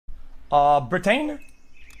Britain?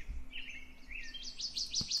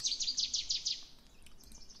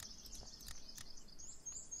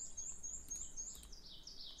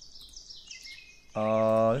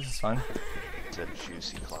 This is fine. It's a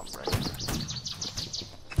juicy clump, right?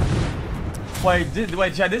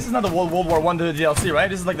 Wait, Chad, this is not the World War 1 DLC, right?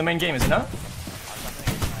 This is like the main game, is it not?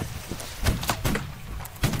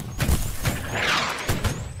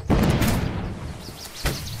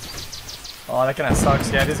 Oh, that kinda sucks.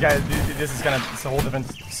 Yeah, this is it's a whole different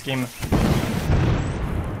scheme.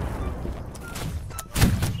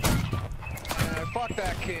 Fuck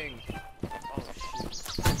that king.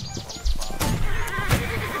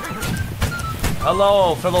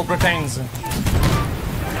 Hello, fellow Britons.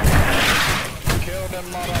 Kill them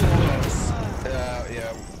motherfuckers.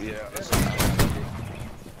 Yeah.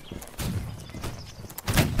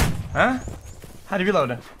 Huh? How do you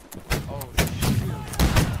reload? Oh,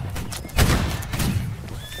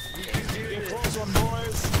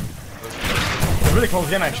 It's a really close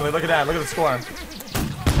game, actually. Look at that. Look at the score.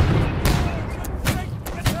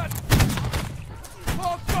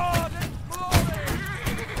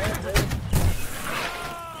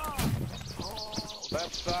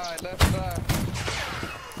 left side.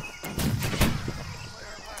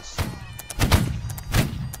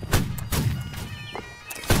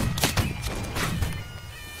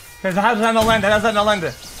 How does that not land? How does that not land?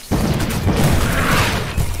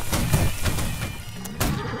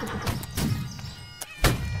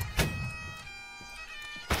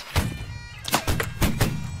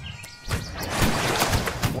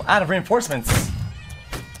 Well, out of reinforcements.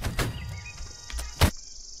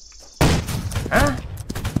 Huh?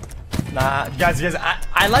 Nah, guys,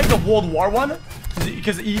 I like the World War 1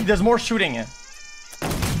 because there's more shooting.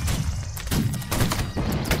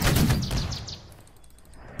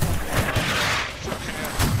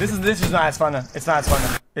 This is not as fun. It's not as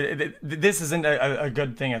fun. This isn't a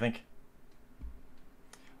good thing, I think.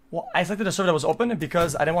 Well, I selected a server that was open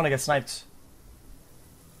because I didn't want to get sniped.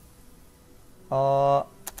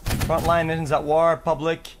 Frontline missions at war,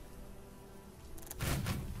 public.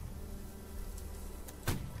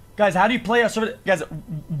 Guys, how do you play a server? Guys,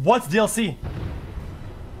 what's DLC?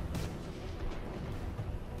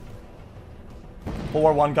 World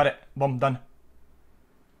War 1, got it. Boom, done.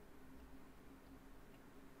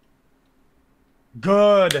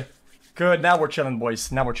 Good. Good. Now we're chilling,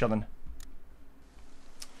 boys. Now we're chilling.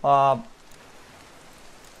 Now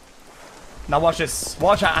watch this.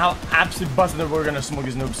 Watch how absolutely busted we're gonna smoke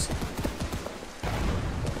these noobs.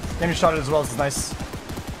 Get me shot as well. This is nice.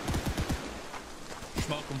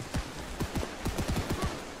 Smoke them.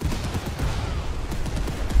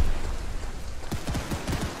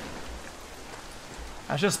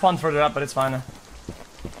 I should have spawned further up, but it's fine.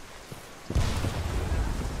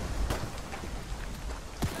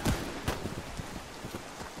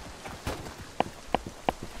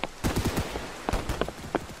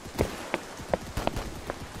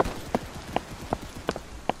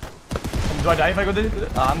 Do I die if I go there?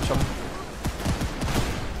 Ah, I'm chilling.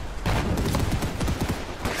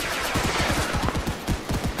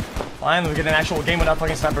 Fine, we get an actual game without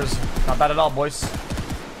fucking snipers. Not bad at all, boys.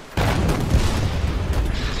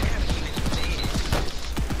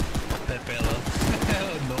 That fella.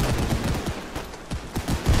 No.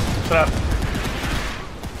 Shut up.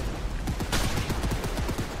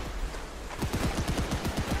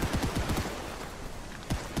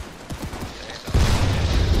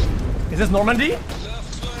 Is this Normandy?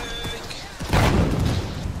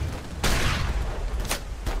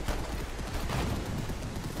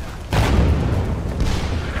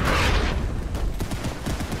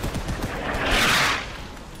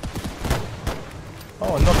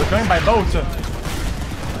 Oh no, they're going by boat.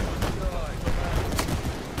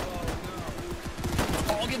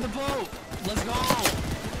 All get the boat. Let's go.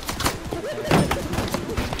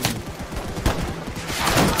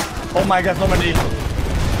 Oh my god, Normandy.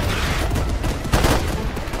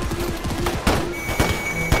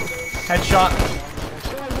 Headshot.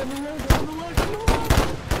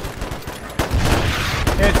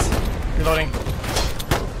 Hits. Reloading.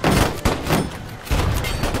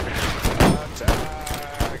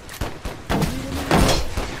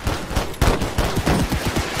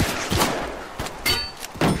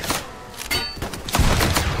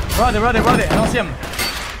 Run it. I don't see him.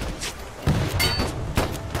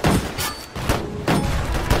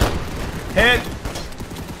 Hit.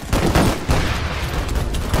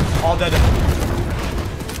 All dead.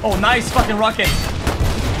 Oh, nice fucking rocket.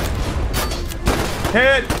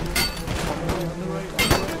 Hit.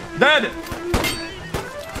 Dead.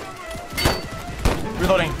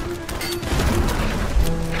 Reloading.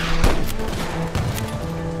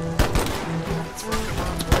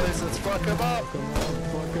 Fuck him up.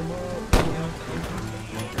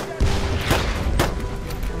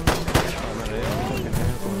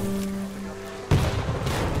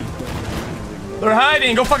 They're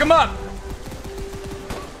hiding. Go fuck them up.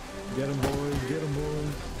 Get him, boys. Get him,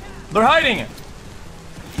 boys. They're hiding.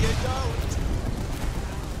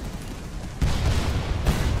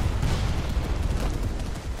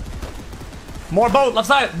 More boat, left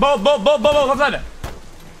side. Boat, left side.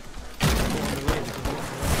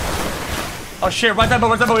 Oh shit, right side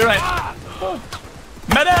boat, you're right.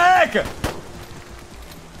 Medic!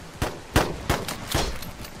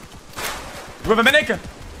 You have a medic?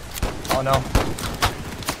 Oh no.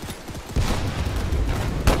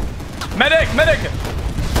 Medic!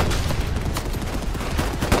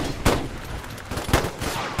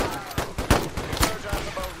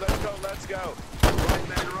 Let's go. Right,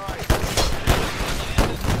 man, right.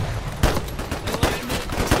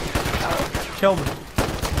 Killed him.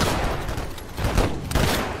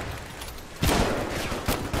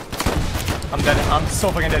 I'm dead. I'm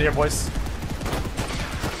so fucking dead here, boys.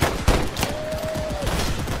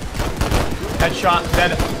 Headshot,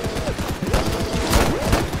 dead.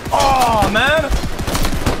 Oh, man!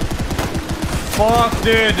 Fuck,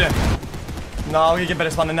 dude. No, we can get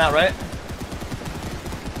better spawn than that, right?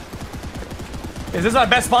 Is this our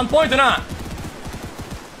best spawn point or not?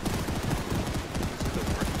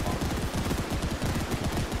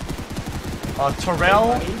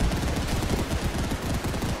 Terrell?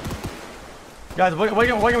 Guys, why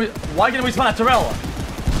can we spawn at Terrell?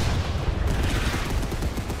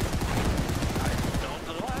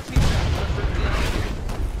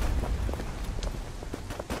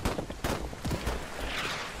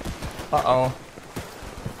 Uh-oh.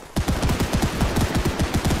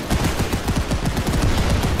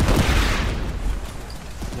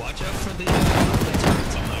 Watch out for the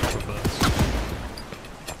turrets on the extra boats.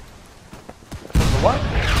 What?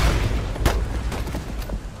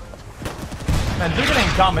 Man, they're getting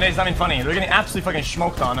dominated. It's not even funny. They're getting absolutely fucking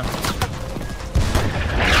smoked on. Yeah,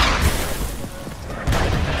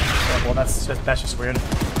 well, that's just weird.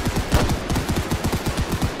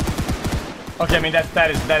 Okay, I mean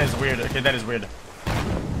that is weird. Okay, that is weird.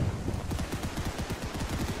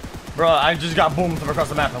 Bro, I just got boomed from across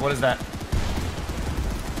the map. What is that?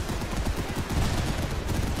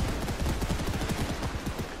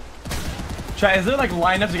 Chat, is there like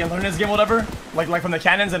lineups you can learn in this game, whatever? Like from the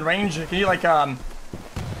cannons and range? Can you like learn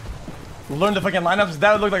the fucking lineups?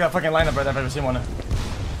 That would look like a fucking lineup right there if I've ever seen one. Hey,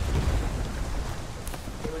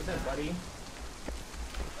 what's up, buddy?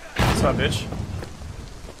 What's up, bitch?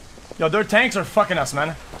 Yo, their tanks are fucking us,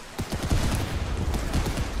 man.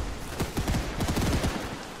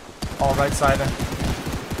 All right side.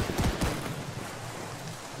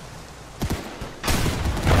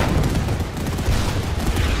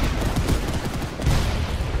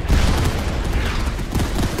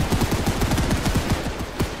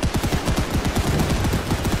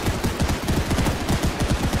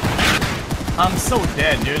 I'm so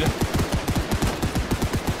dead, dude.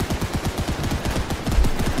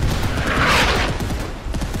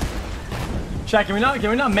 Chat, can we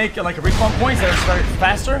not make like a respawn points that start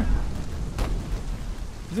faster?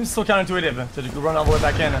 It seems so counterintuitive to run all the way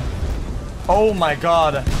back in. Oh my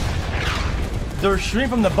god. They're shooting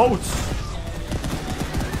from the boats.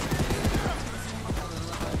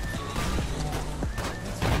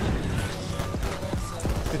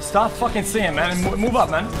 Dude, stop fucking singing, man. Move up,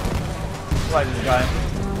 man. Why this guy?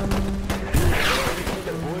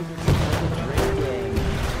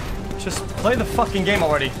 Just play the fucking game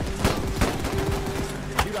already.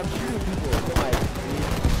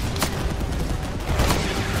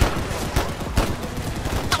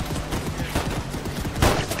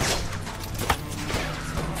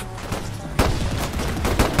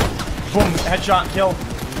 Boom, headshot, kill.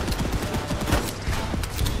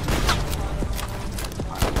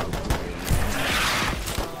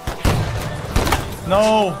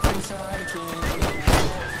 No.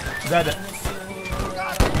 Dead.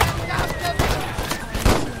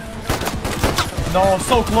 No,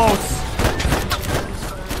 so close.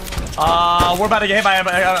 We're about to get hit by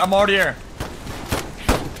a mortar.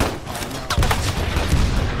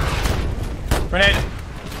 Grenade.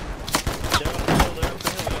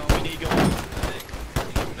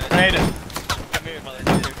 Grenade.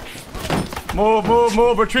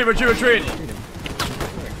 Move, retreat.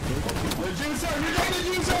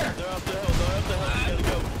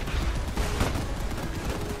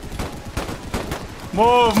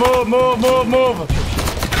 Move. Oh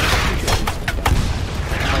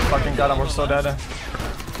my fucking god, we're so dead. Up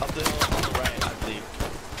the hill on the right, I believe.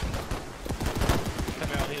 Come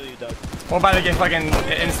here, I'll heal you, Doug. We're about to get fucking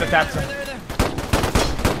insta tapped.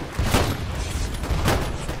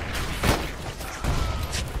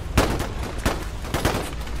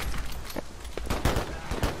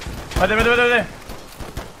 Right there.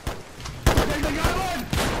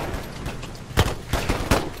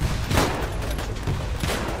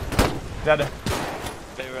 Dead.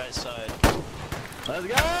 Very right side. Let's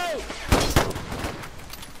go!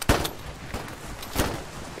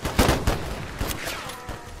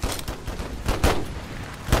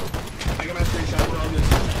 I got my screenshot. We're on this.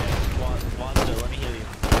 Wanda, let me heal you.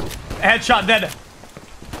 Headshot, dead.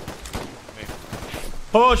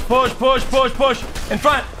 Push. In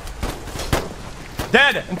front.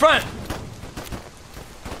 Dead. In front.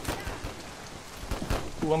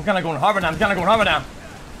 Ooh, I'm kind of going harbor now.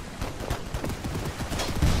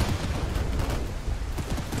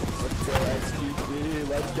 Let's go, xQc.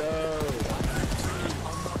 Let's go.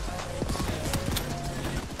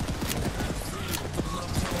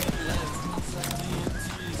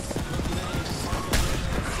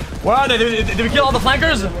 Where are they? Did we kill all the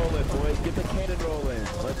flankers? Roll it, boys. Get the cannon rolling.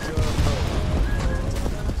 Let's go.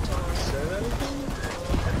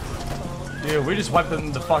 Dude, we just wiped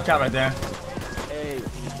them the fuck out right there. Hey.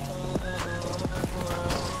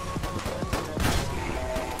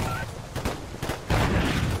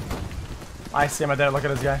 I see him right there. Look at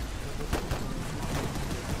this guy.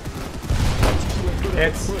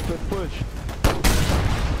 It's Push.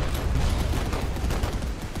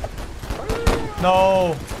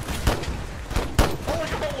 no.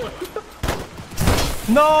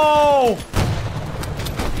 No.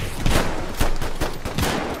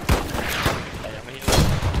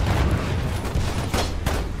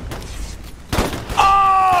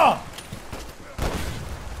 Oh!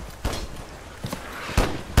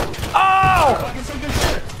 Oh!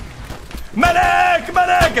 Medic!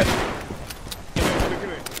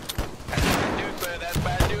 That's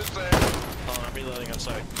bad news, sir. Oh, I'm reloading, I'm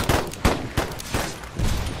sorry.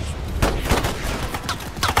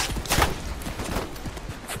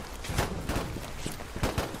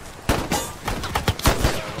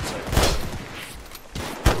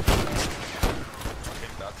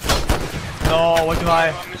 No, what do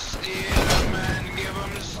I? Give him the steel, man. Give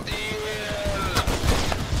him the steel.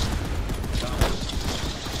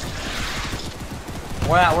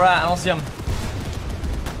 Where at? I don't see him.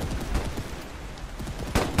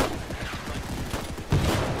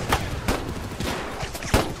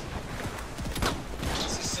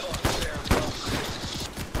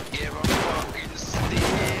 Give him fucking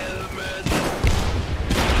steel, man.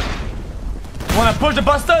 Wanna push the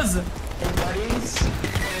busters?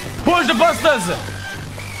 Push the busters!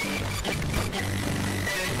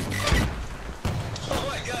 Oh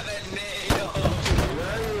my god, that nail.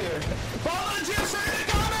 Follow the gym, sir.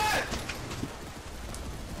 Got it.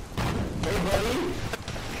 Hey, buddy.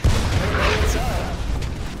 Hey, what's up?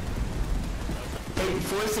 Hey,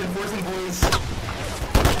 forcing, boys.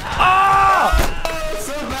 Ah! Oh,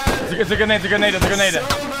 so bad. It's a grenade. So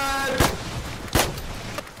bad.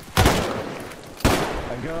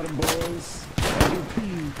 I got him, boys.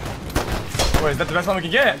 Wait, is that the best one we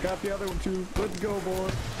can get? Got the other one too. Let's go,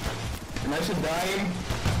 boy. Am I just dying?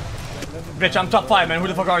 Bitch, I'm top 5, man. Who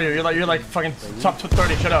the fuck are you? You're like fucking top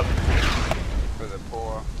 30. Shut up. For the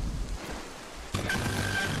poor.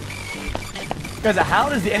 Guys, how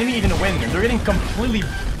does the enemy even win? They're getting completely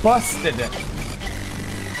busted.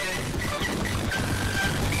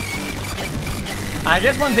 I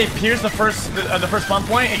guess once they pierce the first spawn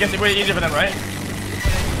point, it gets way easier for them, right?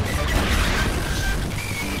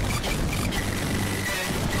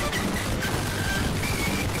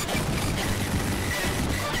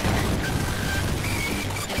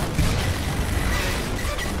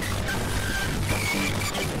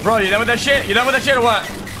 Bro, you done with that shit? You done with that shit or what?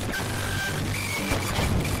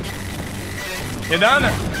 You done?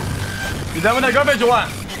 You done with that garbage or what?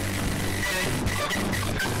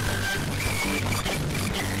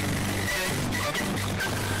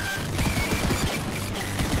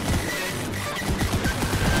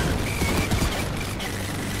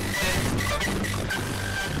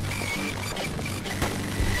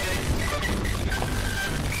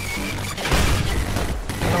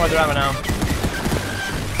 I don't know what they're at now.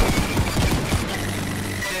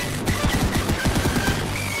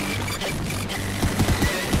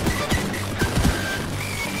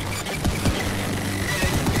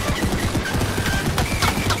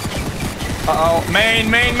 Uh-oh,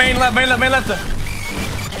 main left.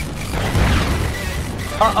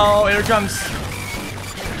 Uh-oh, here it comes.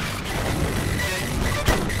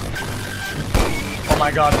 Oh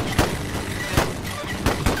my god.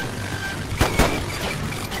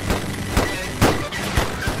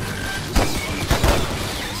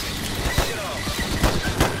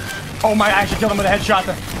 Oh my, I actually killed him with a headshot.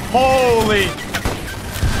 Holy.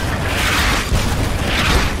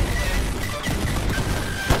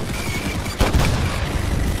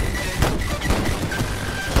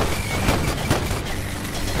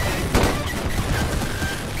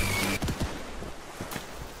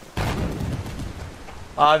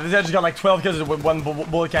 This guy just got like 12 kills with one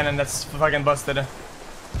bullet cannon. That's fucking busted.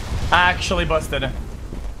 Actually busted.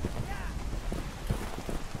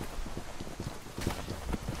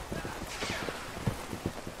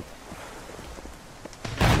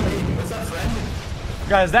 What's up, friend?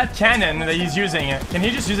 Guys, that cannon that he's using, can he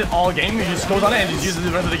just use it all game? He just goes on it and just uses it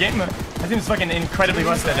the rest of the game? That seems fucking incredibly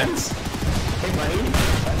busted. Hey, buddy.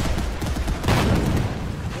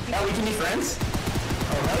 Yeah, we can be friends?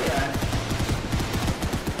 Oh, hell yeah.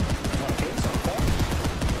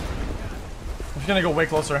 I'm just gonna go way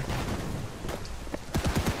closer.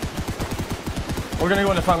 We're gonna go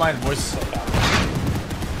in the front lines, boys.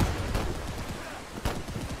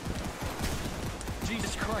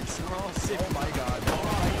 Jesus Christ, we're all sick. Oh my God.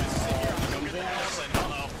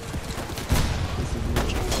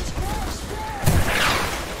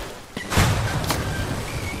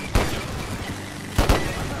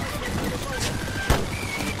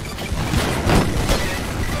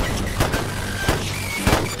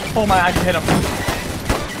 Oh my, I can hit him.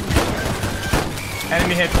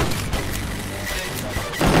 Enemy hit.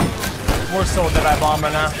 We're so dead by bomb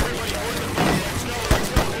right now.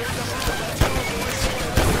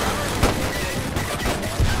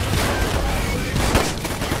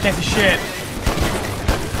 Can't see shit.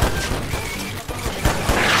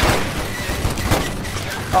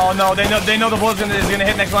 Oh no, they know the bullet is gonna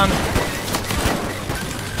hit next one.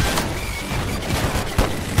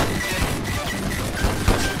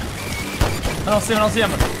 I don't see him, I don't see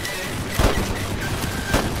him.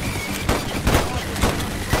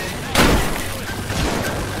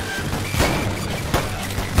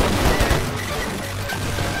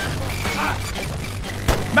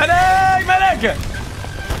 Medic! Medic!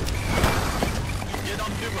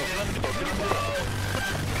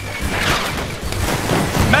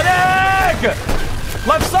 Medic!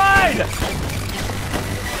 Left side!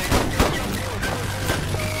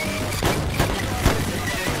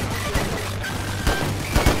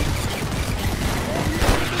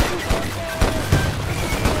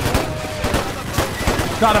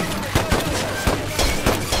 Got him.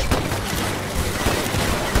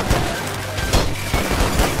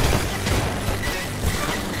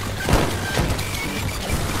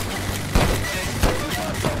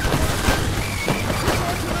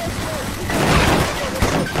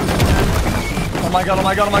 Oh my god, oh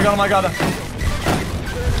my god, oh my god, oh my god.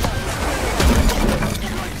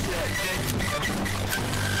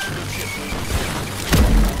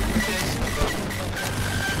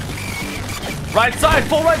 Right side,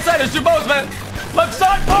 full right side, there's two boats, man. Left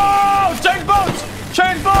side, boats! Change boats!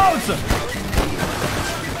 Change boats!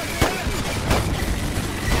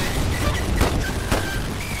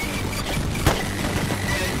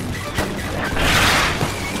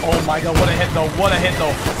 Oh my god, what a hit though, what a hit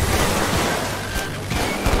though.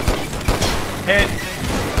 Hit.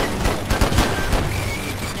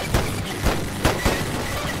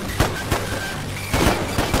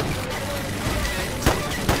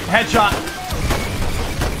 Headshot.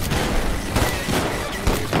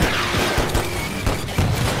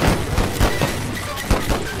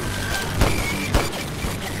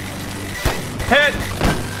 Hit!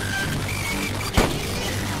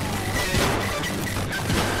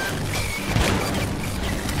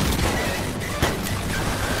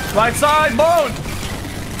 Right side, bone!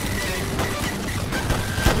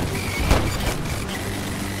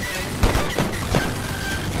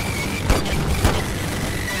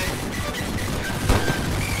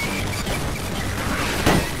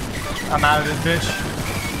 I'm out of this bitch.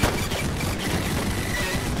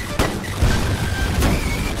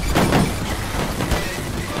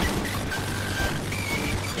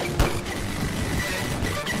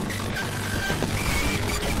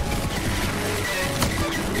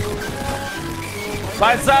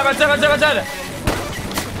 Right side, right side, right side, right side.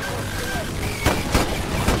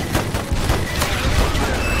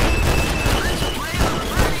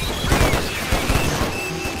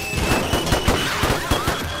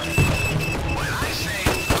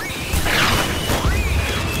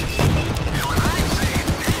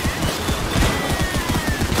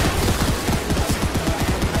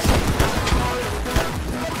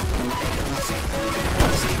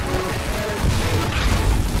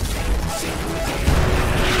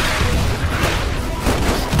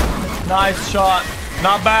 Nice shot.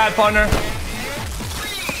 Not bad, partner.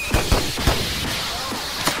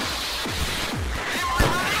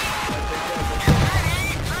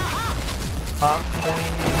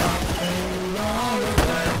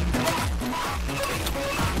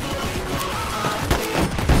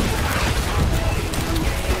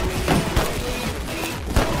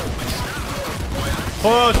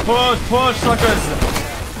 Push, push, push, suckers.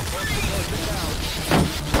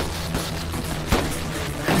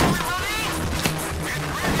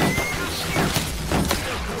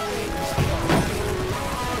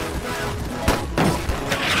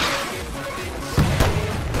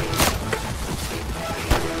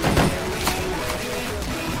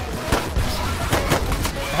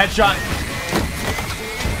 Headshot.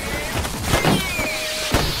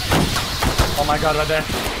 Oh my god, right there.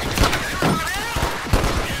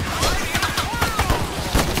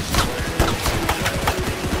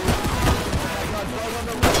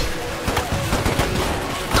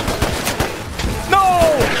 No!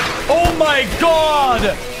 Oh my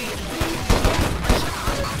god!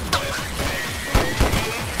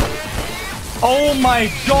 Oh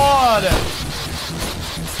my god!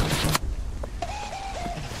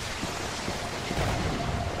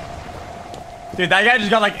 Dude, that guy just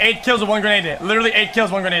got like 8 kills with 1 grenade. Literally 8 kills,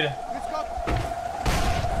 1 grenade.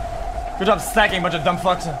 Good job stacking, bunch of dumb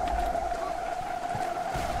fucks.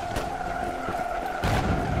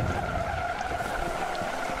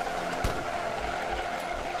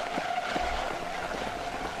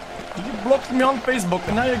 You blocked me on Facebook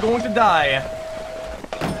and now you're going to die.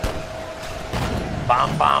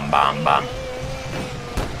 Bam, bam, bam, bam.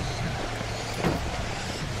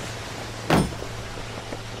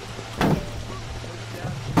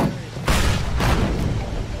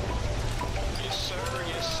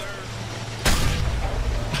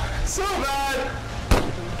 So bad!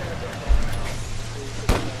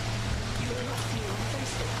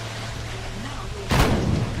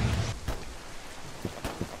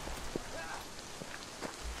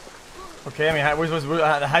 Okay, I mean, how are we supposed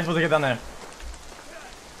to get down there?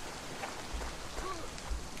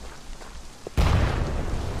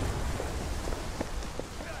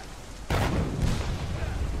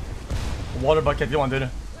 Water bucket, come on, dude.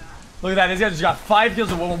 Look at that, this guy just got 5 kills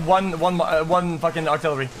with one fucking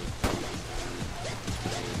artillery.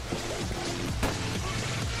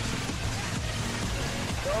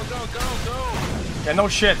 Go, go, go, go. Yeah, no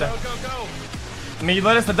shit. Go, go, go. I mean, you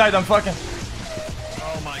let us to die, dumb fucking.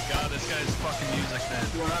 Oh my god, this guy's fucking music, man.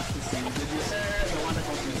 Did you say the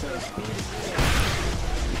wonderful success?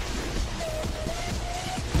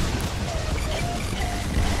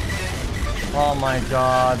 Oh my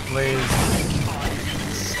god, please.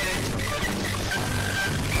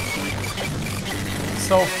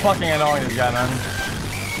 So fucking annoying, this guy, man.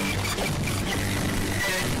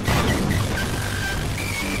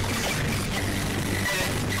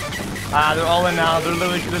 Ah, they're all in now. They're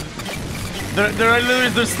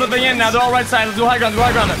slipping in now. They're all right side. Let's go high ground. Go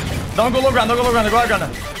high ground. Don't go low ground. Don't go low ground. Go high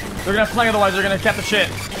ground. They're gonna flank otherwise. They're gonna cap the shit.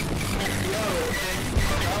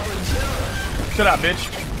 Shut up, bitch.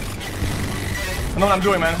 I know what I'm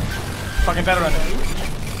doing, man. Fucking veteran.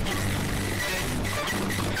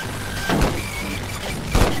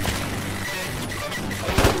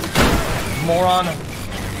 Moron.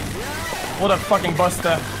 What a fucking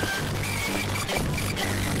buster.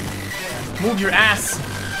 Move your ass.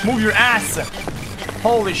 Move your ass.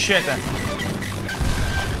 Holy shit.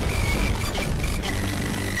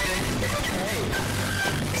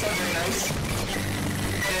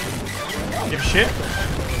 Give a shit.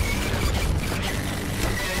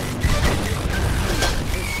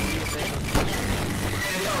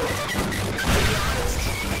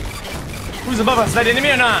 Who's above us? Is that enemy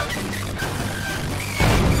or not?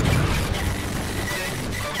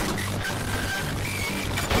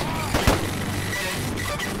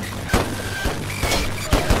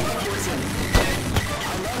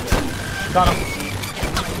 Got him.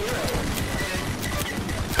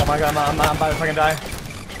 Oh my god, I'm about to fucking die.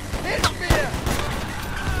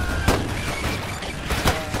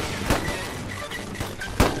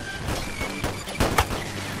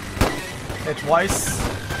 Hit twice.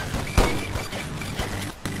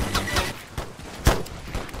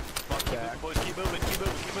 Boys, keep moving, keep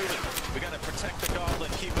moving, keep moving. We gotta protect the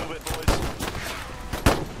goblin. Keep moving, boys.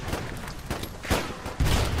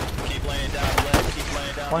 Keep laying down, keep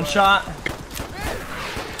laying down. One shot.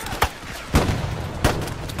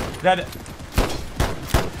 Dead.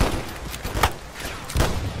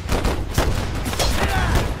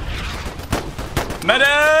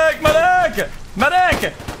 Medic! Medic!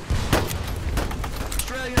 Medic!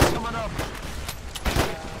 Australians coming up.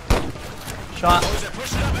 Shot. Boys, they're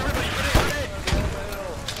pushing up, everybody.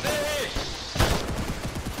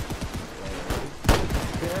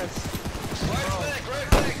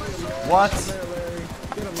 What?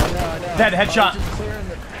 Dead, headshot.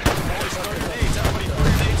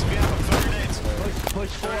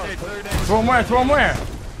 Throw him where? Throw him where?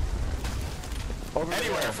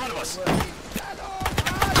 Anywhere in front of us.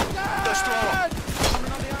 Just throw him.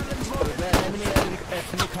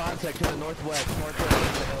 Enemy contact to the northwest of the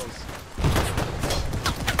hills.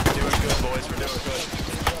 We're doing good, boys. We're doing good.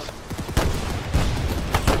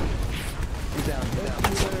 He's down.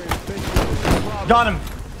 Got him.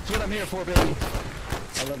 That's what I'm here for, baby.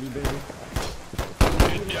 I love you, baby.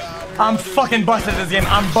 I'm fucking busted this game.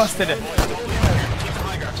 I'm busted. Keep the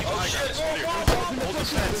high ground. Keep the high ground. Hold the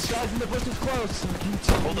fence. Guys in the bush is close.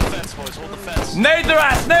 Hold the fence, boys. Hold the fence. Nade their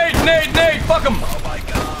ass. Nade. Fuck them. Oh my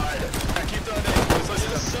god. Keep throwing it, boys.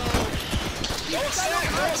 Listen.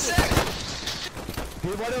 Don't sick.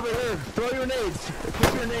 Hey, right over here. Throw your nades.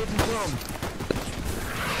 Equip your nades and throw them.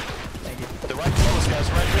 The right below us, guys.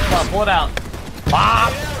 Right below Come on, us. pull it out. Ah!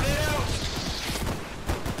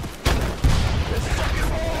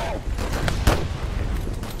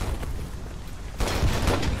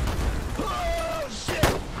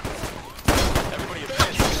 Everybody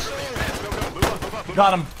advance. Go. Move up.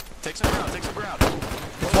 Got him. Take some ground.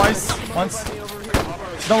 Twice. Once.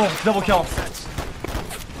 Double kill.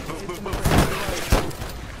 Move.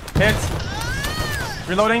 Hit.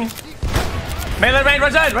 Reloading. Melee range.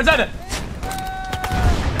 Right side. He's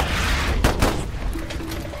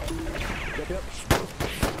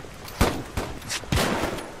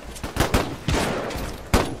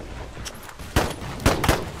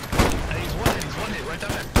one hit. Right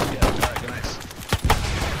down there. Yeah, alright, nice.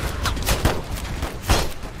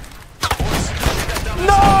 Boys, shoot that down.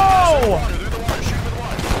 No! Through the water. Shoot with the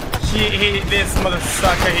water. This mother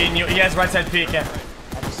sucker. He knew. He has right side peek. Yeah.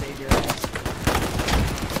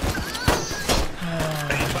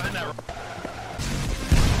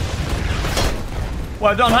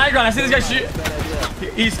 Well done, high ground. I see this guy shoot.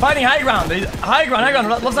 He's fighting high ground. High ground.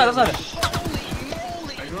 Left side. High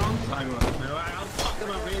ground. No, I'll fuck them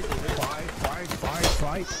up.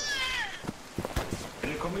 Fight.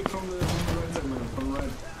 They're coming from the right side, man. From right.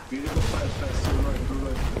 We need to go fast. To the right.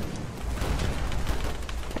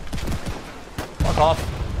 Fuck off.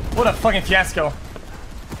 What a fucking fiasco.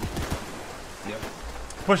 Yep.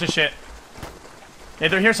 Push this shit. Yeah,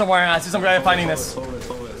 they're here somewhere. I see some guy fighting this. Forward.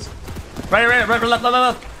 Right, left.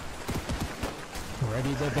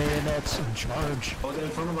 Ready the bayonets and charge. Oh, they're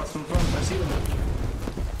in front of us. I see them.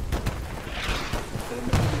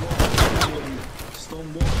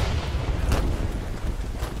 Stone wall.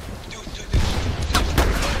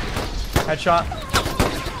 Headshot.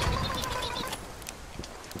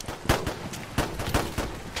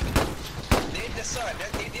 Need the side.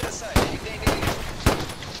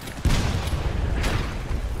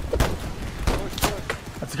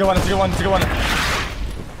 That's a good one.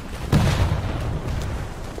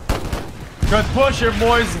 Good push here,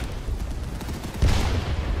 boys.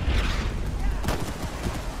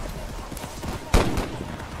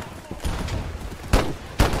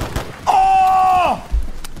 Oh!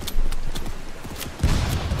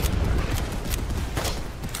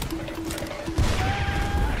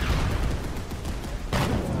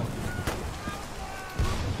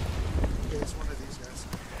 It's one of these guys.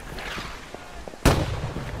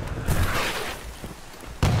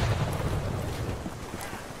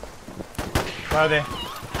 Where are they?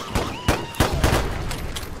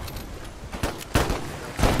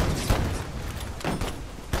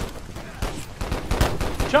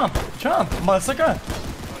 Jump, motherfucker.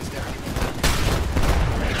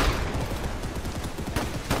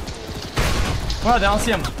 Where are they? I don't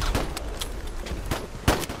see him.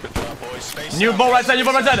 Good job, boys. Space New out. bow right side.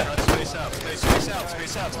 Space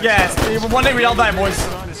out. Yes, one day we all die, boys.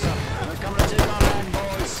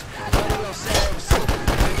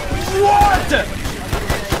 What?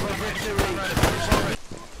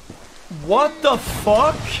 What the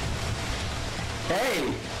fuck?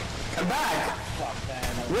 Hey, come back.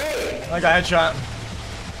 Wait. I got headshot.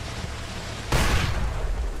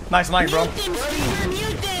 Nice mic, bro.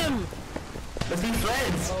 Mute them. Let's be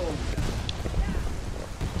friends.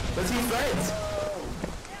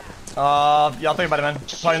 Yeah, I'll think about it, man.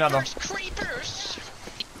 Probably not, though. Creepers!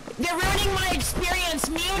 They're ruining my experience.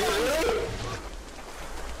 Mute them.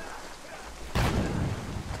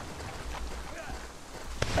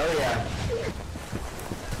 Oh yeah.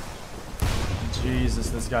 Jesus,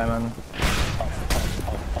 this guy, man.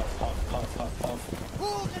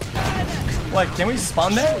 What, can we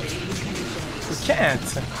spawn there? We can't.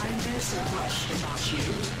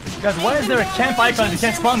 Guys, why is there a camp icon if you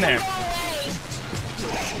can't spawn there?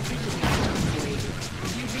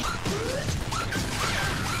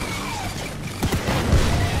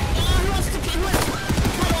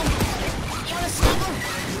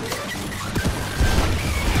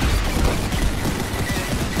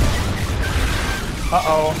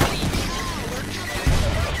 Uh-oh.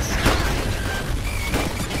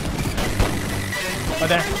 Right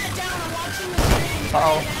there.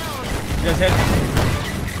 Uh-oh. You guys hit.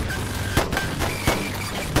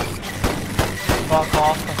 Fuck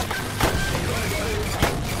off.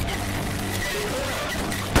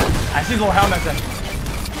 I see little helmets in.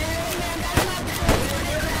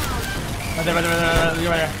 Right there, right there, right there,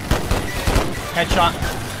 right there. Headshot.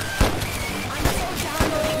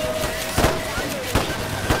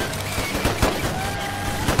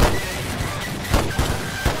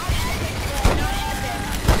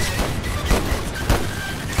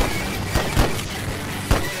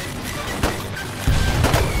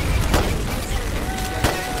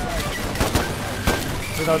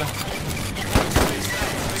 Reloading.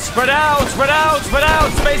 Spread out, spread out, spread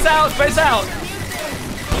out, space out, space out.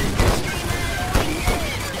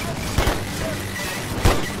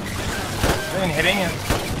 Hitting him.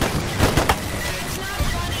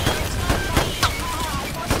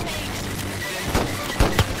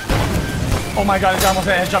 Oh my god, it's almost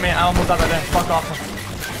a headshot me. I almost died right there. Fuck off.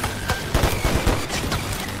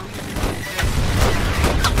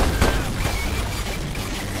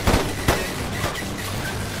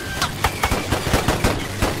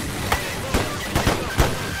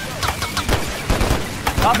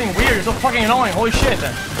 Stop being weird, you're so fucking annoying. Holy shit.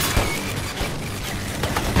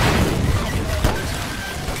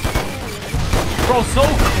 Bro, so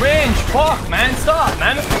cringe. Fuck, man. Stop,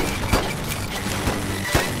 man.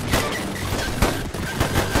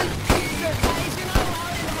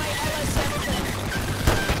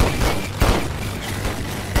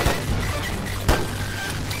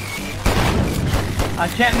 I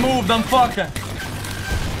can't move, dumb fucker.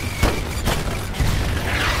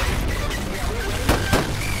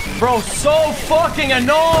 Bro, so fucking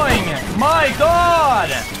annoying. My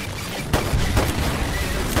god.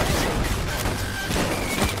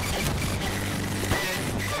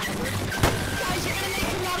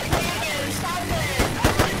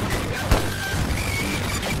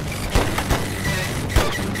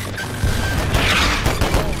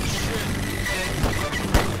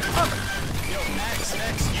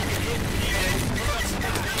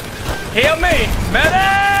 Heal me!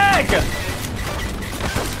 Medic!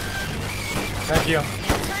 Thank you.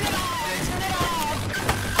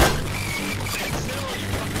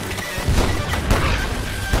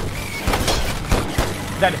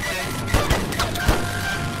 Dead.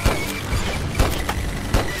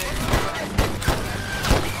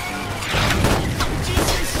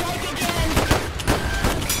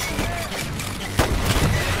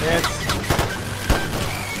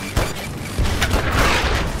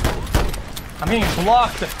 I'm being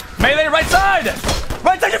blocked. Melee right side!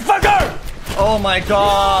 Right side, you fucker! Oh my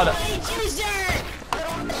god.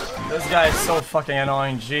 This guy is so fucking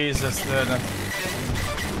annoying. Jesus, dude.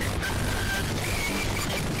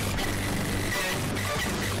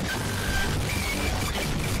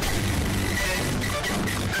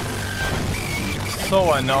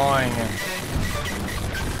 So annoying.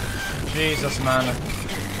 Jesus, man.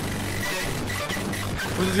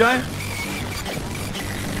 Who's this guy?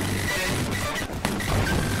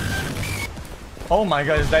 Oh my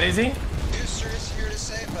god, is that easy? Booster's here to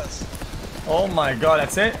save us. Oh my god,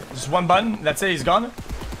 that's it? Just one button? That's it, he's gone?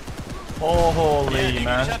 Oh, holy man. You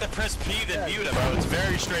just have to press P then mute him, bro. It's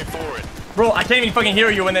very straightforward. Bro, I can't even fucking hear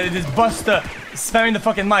you when they just bust spamming the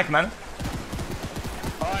fucking mic, man.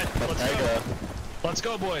 Alright, let's go. Let's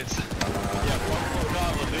go, boys. Yeah, one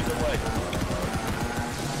goblin, lead the way.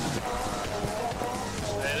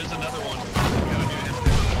 Hey, there's another one. We gotta do him.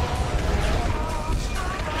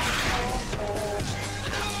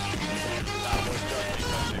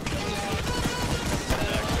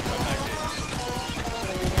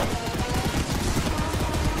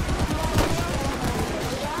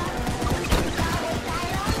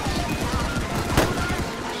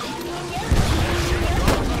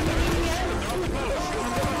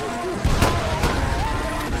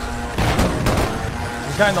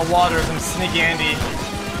 Guy in the water, some sneaky Andy.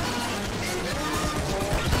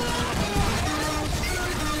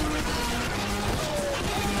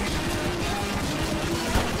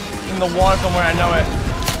 In the water somewhere, I know it.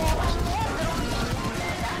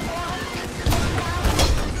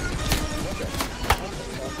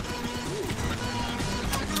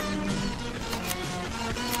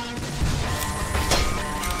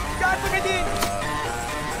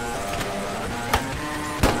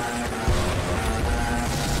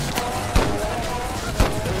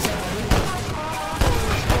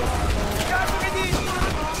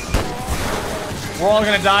 We're all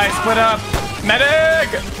gonna die, split up.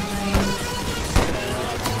 Medic!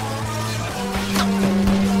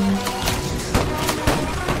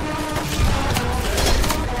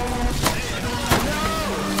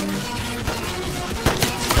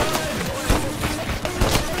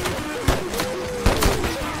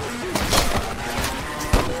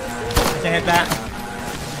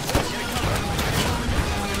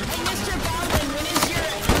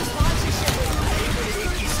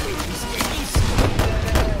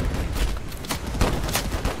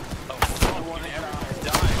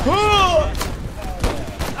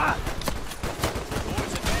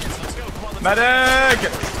 Medic!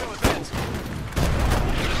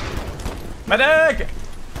 Medic!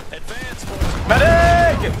 Advance, boys.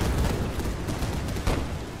 Medic!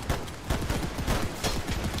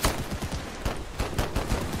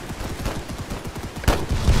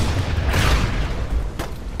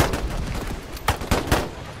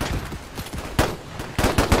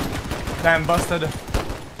 Damn, busted. Right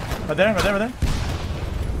there, right there, right there.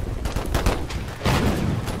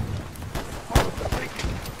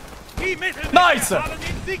 Nice!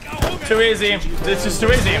 Too easy. This is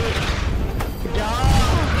too easy.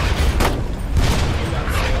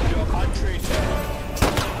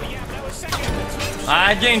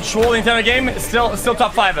 I gained troll the entire game. Still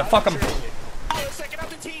top 5. Fuck him.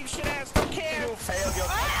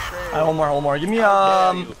 One more. Give me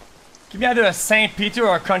either a St. Peter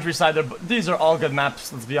or a countryside. These are all good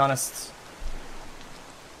maps. Let's be honest.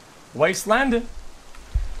 Wasteland.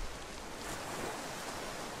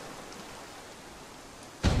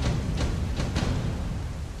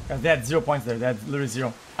 They had 0 points there. They had literally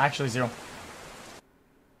 0. Actually 0.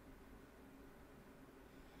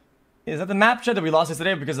 Is that the map chat that we lost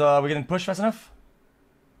yesterday because we didn't push fast enough?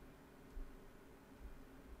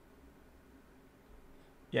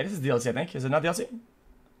 Yeah, this is DLC, I think. Is it not DLC?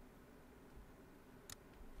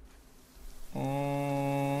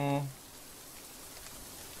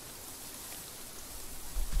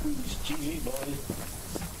 GG, buddy.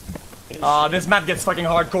 This map gets fucking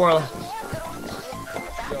hardcore.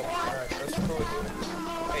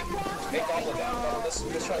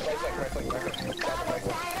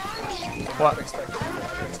 What?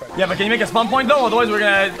 Yeah, but can you make a spawn point though? Otherwise we're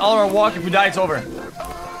gonna all our walk. If we die, it's over.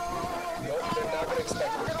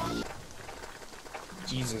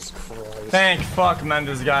 Jesus Christ. Thank fuck, man,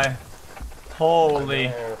 this guy.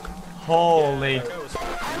 Holy.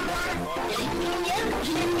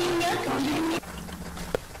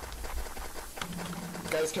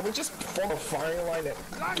 Guys, can we just form a firing line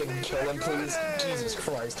and kill him, please? Jesus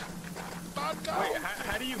Christ. Wait,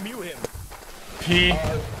 how do you mute him? P.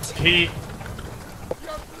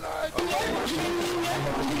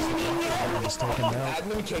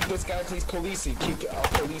 Admin, kick this guy, please. Khaleesi, kick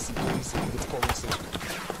Khaleesi. It's Khaleesi.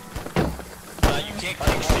 You can't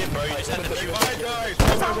kick shit, bro. You just have to mute. Alright, guys.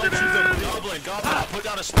 Goblin. I'll put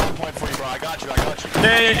down a spawn point for you, bro. I got you.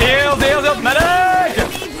 Hey, heal, medic!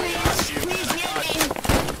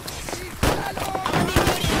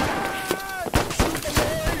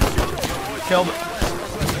 Killed.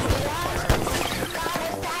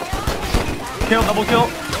 Double kill.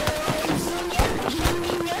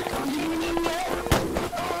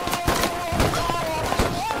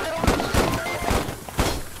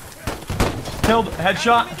 Killed,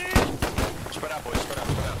 headshot. Spread out, boys. Spread out.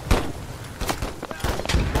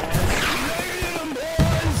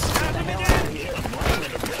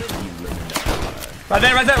 Right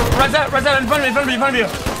there, in front of you.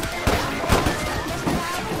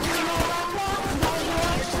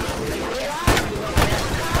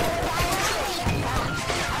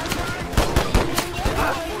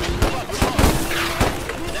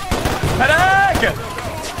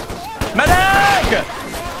 Medic!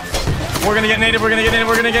 We're gonna get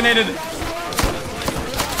naded.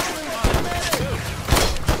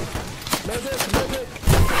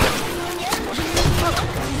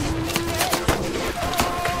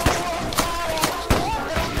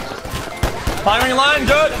 Firing line,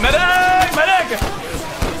 good. Medic!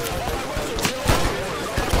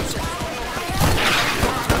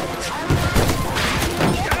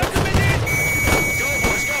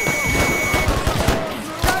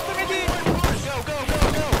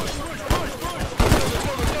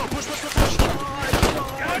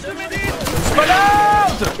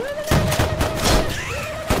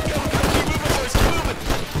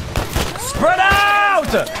 Spread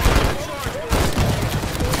out!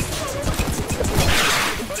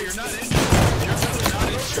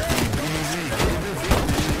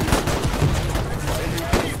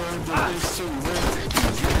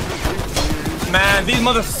 Man, these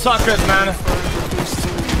mother suckers, man.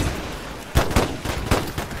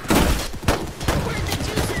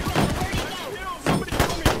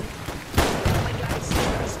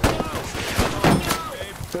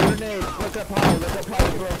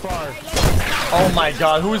 Oh my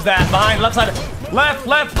god, who's that? Behind, left side. Left.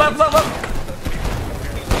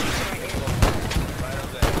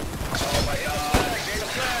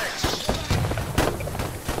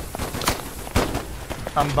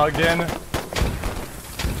 I'm bugged in.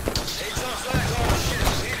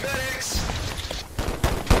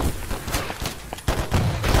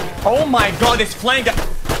 Oh my god, this flank.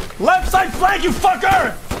 Left side flank, you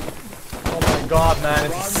fucker! Oh my god, man.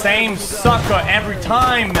 It's the same sucker every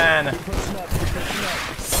time, man.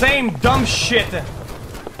 Same dumb shit.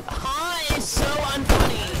 Ha is so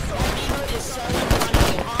unfunny. Eva is so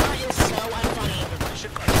unfunny. Ha is so unfunny.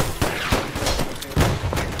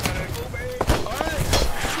 Alright,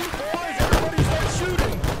 shoot, boys! Everybody start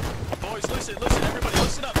shooting! Boys, listen, everybody,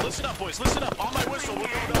 listen up, boys, listen up. On my whistle, we're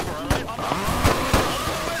going over, alright? On the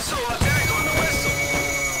whistle, okay, on the whistle!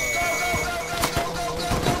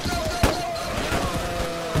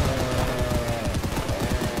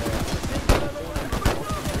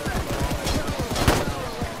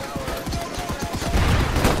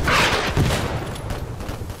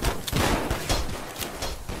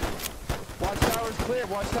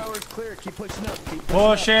 Watch towers clear. Keep pushing up. Keep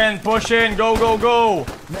Push in, push in. Go, go, go.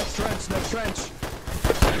 Next trench, next trench.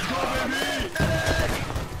 Let's go, baby!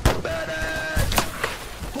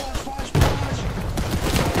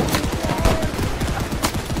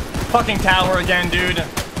 Fucking tower again, dude. No.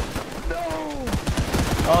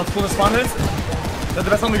 Oh, let's pull the spawn is. Is that the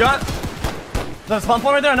best one we got? Is that a spawn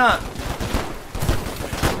point right there or not?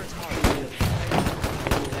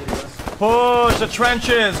 Push the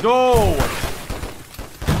trenches. Go.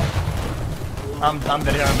 I'm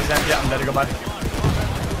dead here, 100%. Yeah, I'm dead to go back.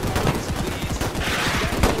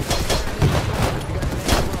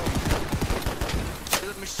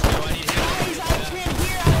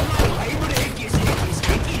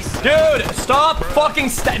 Dude, stop fucking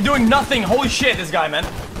doing nothing. Holy shit, this guy, man.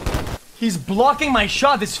 He's blocking my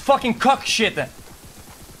shot, this fucking cuck shit.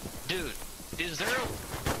 Dude, is there a...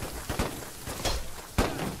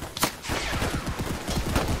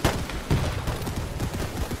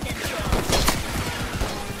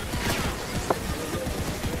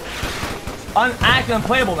 Unactive,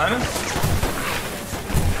 unplayable, man.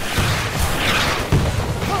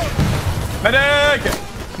 Medic!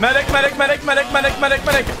 Medic, medic, medic, medic, medic, medic,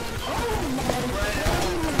 medic!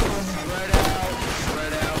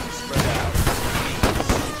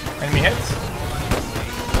 Enemy hits.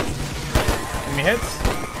 Enemy hits.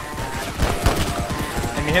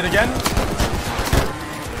 Enemy hit again.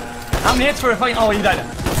 How many hits for a fucking... Oh, he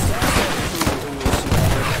died.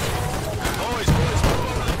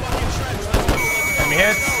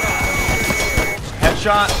 Hits.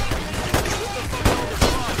 Headshot.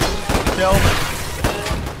 Kill.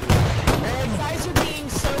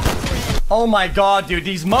 Oh my god, dude.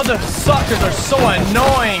 These mother suckers are so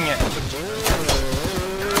annoying.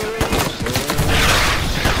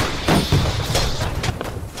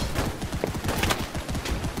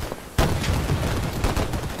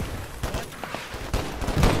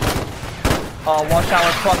 Oh, watch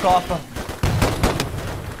out. Fuck off.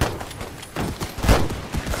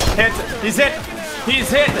 Hit. He's hit. He's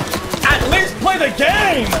hit. At least play the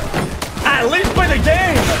game. At least play the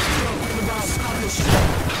game.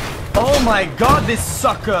 Oh my god, this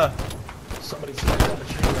sucker.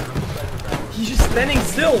 He's just standing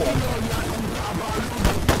still.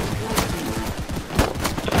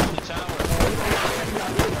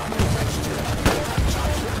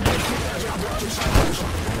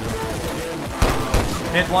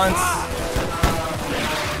 Hit once.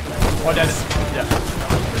 Oh, dead. Yeah.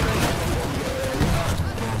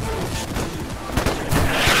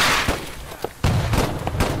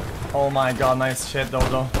 Oh my god, nice shit,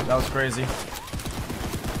 Dodo. That was crazy.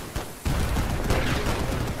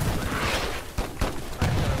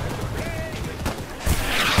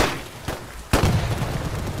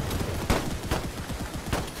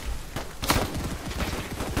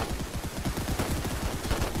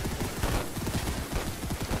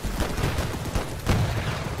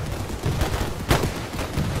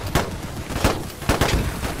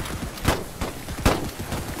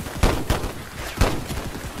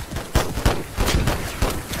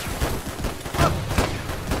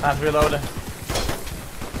 I have to reload.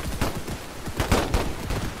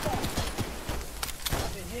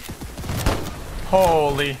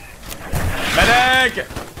 Holy. Medic!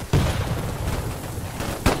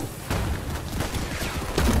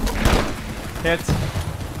 Hit.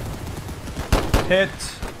 Hit.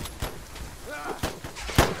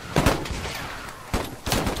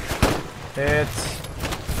 Hit.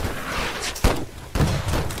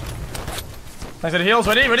 Thanks to the heals.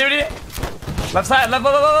 Ready? Ready? Ready? Left side, left,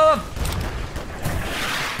 left, left, left.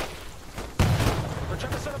 We're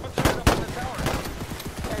trying to set up a turret up in the tower.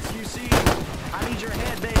 xQc, I need your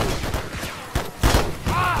head, baby.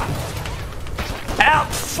 Ah! Ow!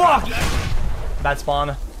 Fuck! Bad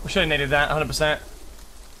spawn. We should have naded that, 100%.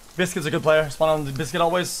 Biscuit's a good player. Spawn on the Biscuit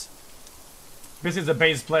always. Biscuit's a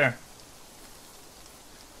base player.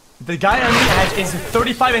 The guy on me is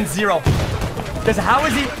 35 and 0. Because how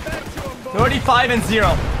is he 35 and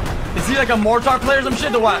 0? Is he like a mortar player or some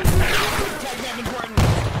shit or what?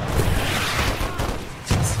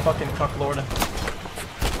 This fucking cucklord.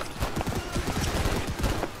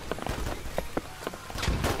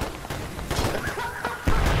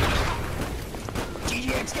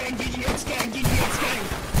 GGX gang, GGX gang, GGX gang.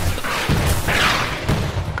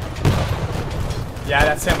 Yeah,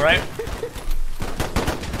 that's him, right?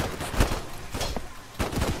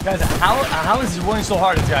 Guys, how is he running so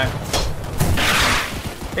hard, this guy?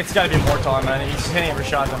 It's gotta be mortar, man. He's hitting every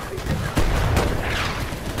shot, though.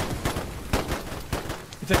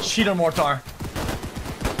 It's a cheater mortar.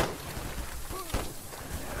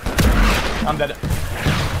 I'm dead.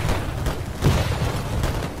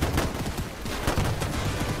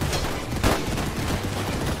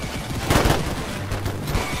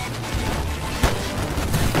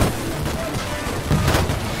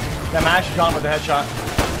 Yeah, Mash is gone with the headshot.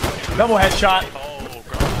 Double headshot. Oh,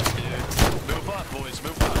 God, dude. Move up, boys,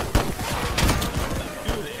 move up.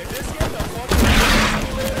 Dude, if this game's a fucking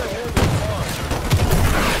simulator, it'll be fun.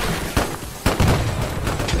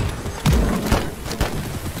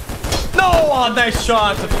 No! Oh, nice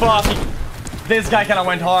shot. Fuck. This guy kind of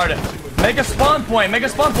went hard. Make a spawn point. Make a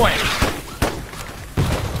spawn point.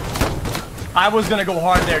 I was gonna go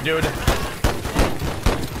hard there, dude.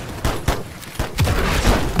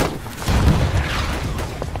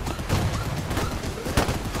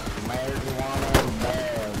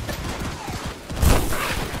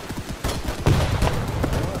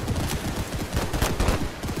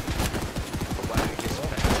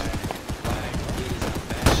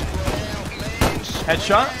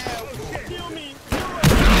 Headshot.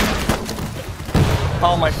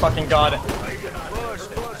 Oh my fucking god.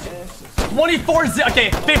 24-0. Okay,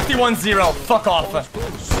 51-0. Fuck off.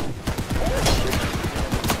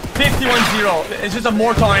 51-0. It's just a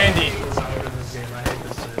mortar Andy.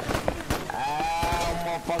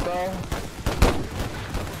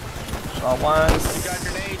 Shot once. You got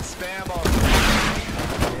grenades, spam them.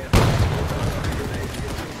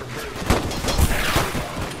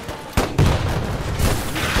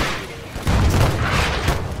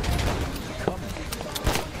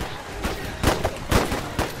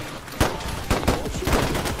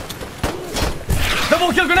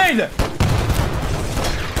 Double kill grenade!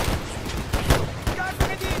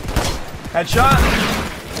 Headshot!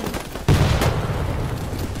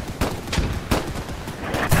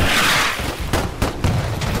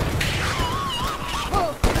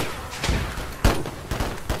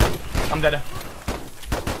 I'm dead.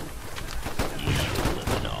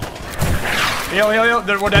 Yo,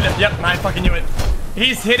 we're dead. Yep, I fucking knew it.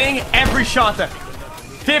 He's hitting every shot.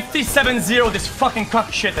 57-0, this fucking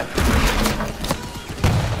cock shit.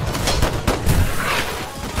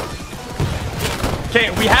 Okay,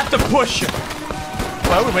 we have to push.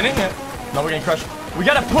 Well, we're winning it. No, we're getting crushed. We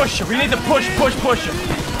gotta push. We need to push.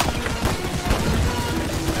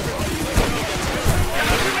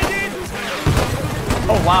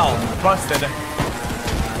 Oh, wow. Busted.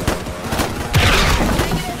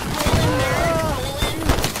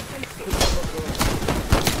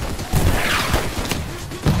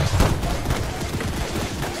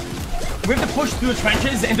 We have to push through the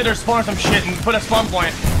trenches into their spawn or some shit and put a spawn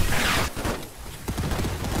point.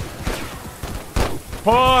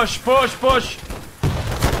 Push.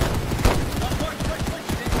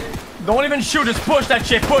 Don't even shoot, just push that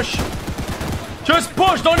shit, push. Just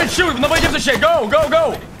push, don't even shoot, nobody gives a shit. Go.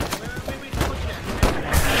 Go.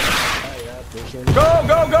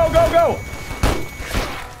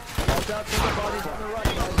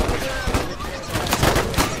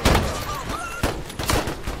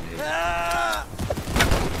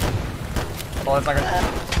 Oh, that's not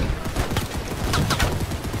gonna...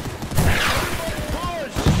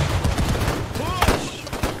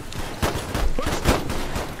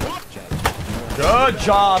 Good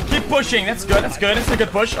job. Keep pushing. That's good. That's a good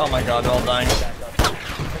push. Oh my god, they're all dying.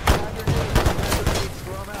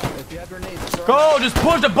 Go, just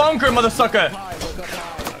push the bunker, mother sucker.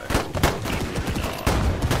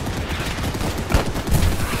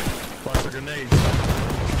 Plus the grenades.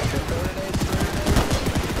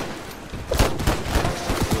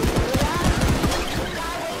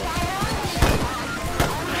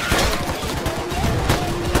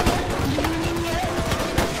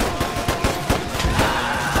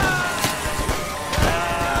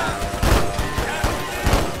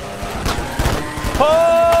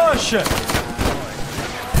 Push!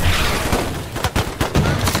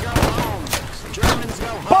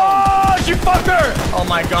 Push, you fucker! Oh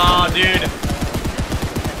my god, dude.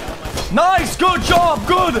 Nice, good job,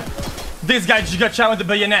 good! This guy just got shot with the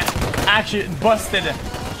bayonet. Actually, busted.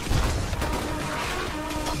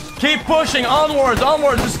 Keep pushing, onwards,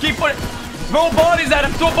 onwards. Just keep putting. Throw bodies at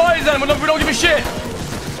him, throw bodies at him. We don't give a shit.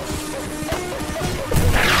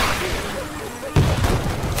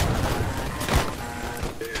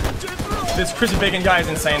 This crispy bacon guy is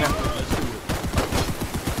insane.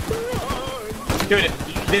 Dude,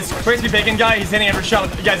 this crispy bacon guy, he's hitting every shot.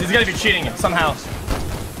 Guys, he's gotta be cheating somehow.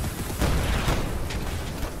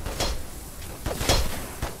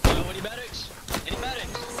 Any medics? Any medics?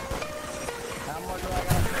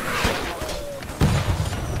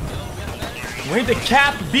 We need to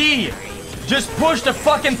cap B. Just push the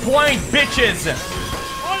fucking point, bitches.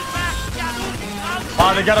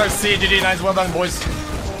 Oh, they got our C. GG, nice, well done, boys.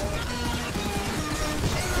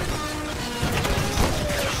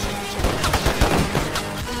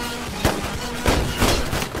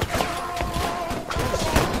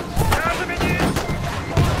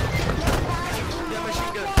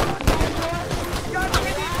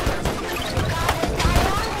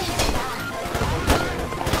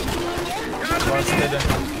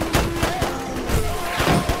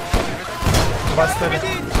 Busted.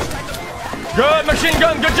 Good machine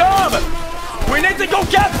gun, good job! We need to go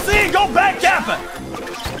cap C, go back cap!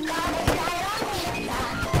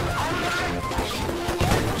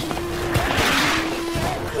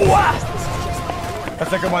 Wow!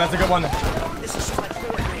 That's a good one, that's a good one. This is just like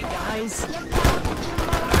Fortnite, guys.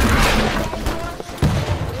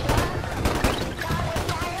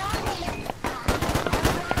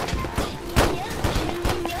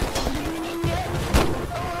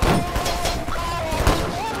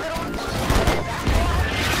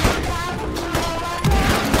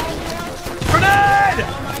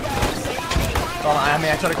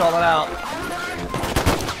 I tried to call it out.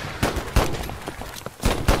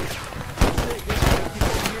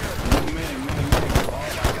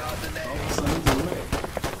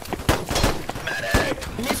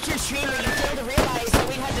 Mr. Streamer, you failed to realize that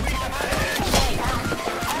we had to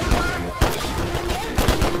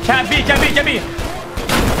Cat B, cat B, cat B.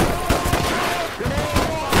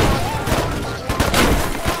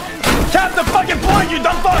 Cap the fucking point, you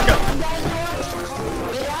dumb fucker!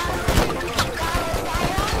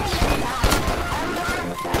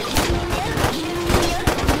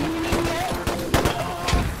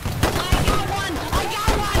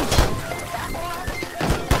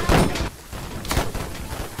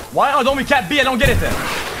 Why? Oh, don't we cap B? I don't get it then.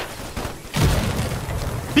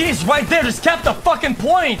 B is right there. Just cap the fucking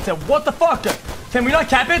point. What the fuck? Can we not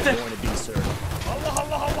cap it?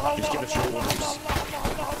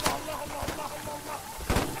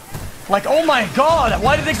 Like, oh my god.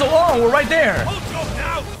 Why did it take so long? We're right there.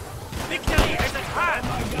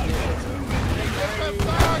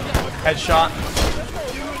 Headshot.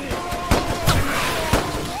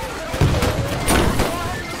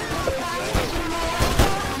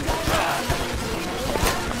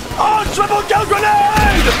 Oh, triple kill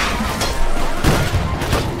grenade!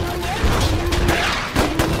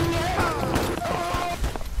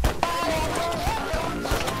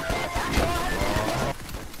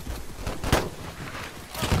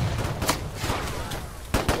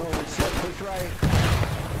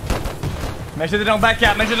 Make sure they don't back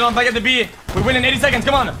cap. Make sure they don't back at the B. We win in 80 seconds.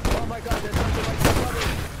 Come on. Oh my god, there's something like somebody.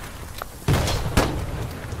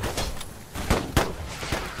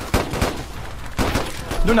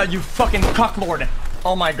 No, you fucking cocklord.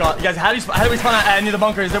 Oh my god. You guys, how do we spawn at near the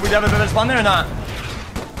bunker? Is there we ever spawn there or not?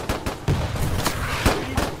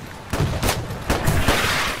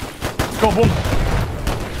 Go, boom.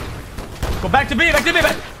 Go back to B, back to B,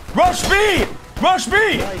 back. Rush B! Rush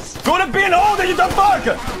B! Nice. Go to B and hold it, you dumb fuck!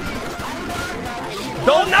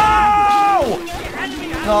 Don't know!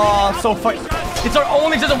 Oh, so fuck. It's our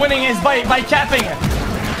only chance of winning is by capping.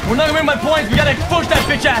 We're not gonna win by points. We gotta push that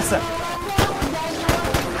bitch ass.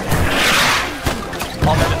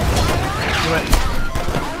 Oh, man. Do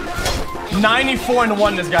it.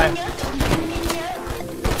 94-1, this guy.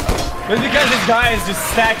 This is because this guy is just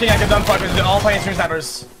stacking like a dumb fucker. They're all playing stream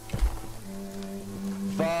snipers.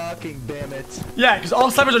 Fucking damn it. Yeah, because all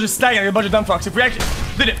snipers are just stacking like a bunch of dumb fucks. If we actually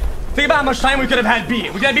did it. Think about how much time we could have had B.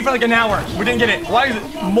 We got B for like an hour. We didn't get it. Why is it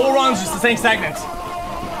morons just staying stagnant?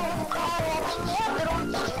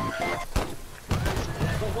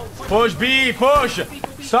 Push B, push.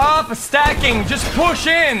 Stop stacking. Just push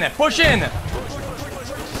in. Push in.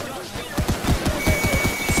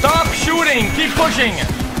 Stop shooting. Keep pushing.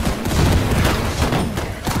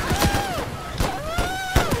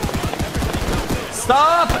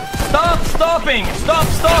 Stop. Stop stopping. Stop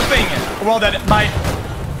stopping. We're all dead. Bye.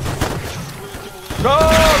 Go,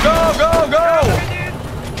 go, go, go!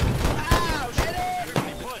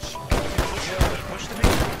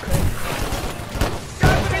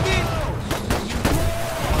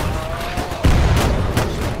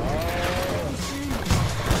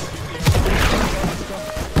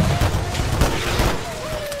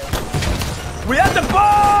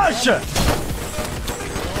 Push! You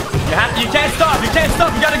can't stop. You can't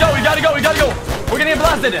stop. You gotta go. You gotta go. You gotta go. We're gonna get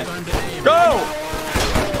blasted. Go!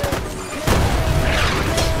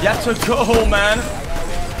 You have to go, man.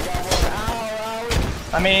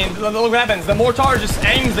 I mean, look what happens. The mortar just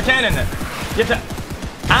aims the cannon. You have to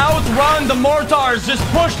outrun the mortars. Just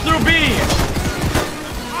push through B.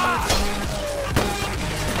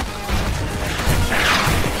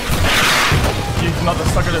 These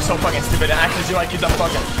motherfuckers are so fucking stupid. Actually, 0 IQ, dumb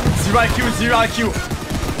fucking. 0 IQ, 0 IQ.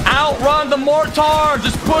 Outrun the mortar!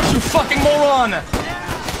 Just push, you fucking moron!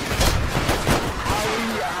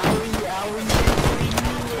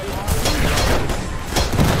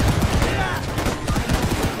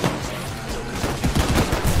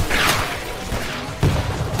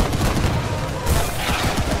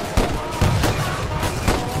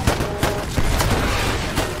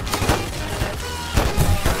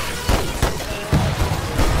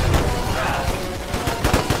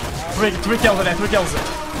 Three kills right there, 3 kills.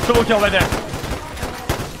 Double kill right there.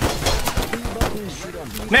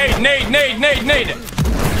 Nade, nade, nade, nade, nade.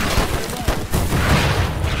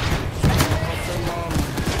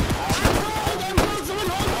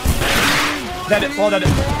 Dead it, well dead it.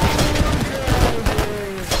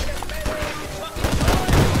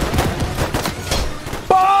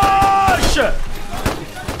 Push!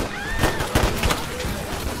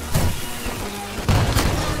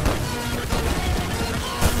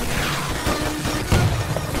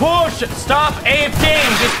 Push! Stop AFKing!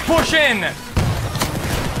 Just push in!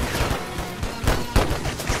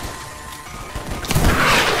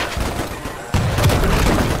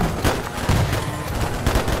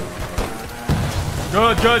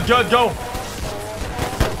 Good, good, good, go!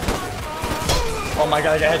 Oh my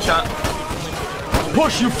god, I got a headshot.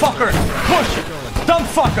 Push, you fucker! Push! Dumb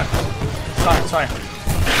fucker! Sorry, sorry.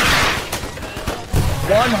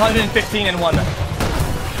 115 and 1.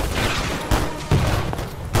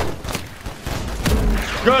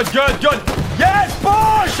 Good, good, good. Yes,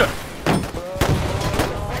 push!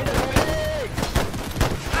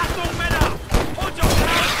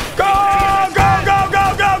 Go, go, go,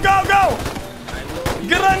 go, go, go, go!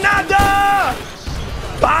 Granada!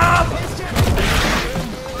 Bob!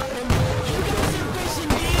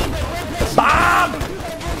 Bob!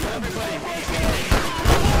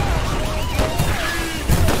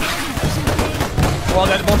 Well,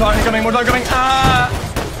 that mortar incoming, mortar coming. Ah!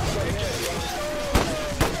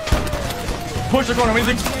 Push the corner, please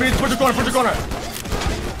push the corner, push the corner.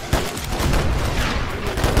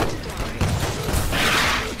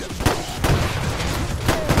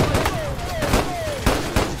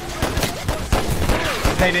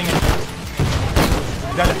 Nading.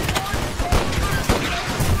 Got it.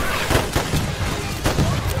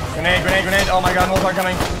 Grenade, grenade, grenade. Oh my god, mortar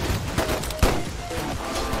coming.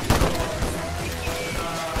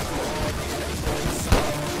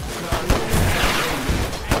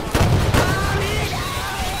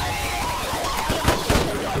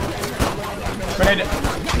 Grenade.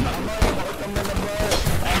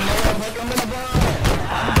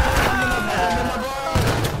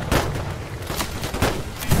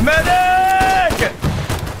 Medic!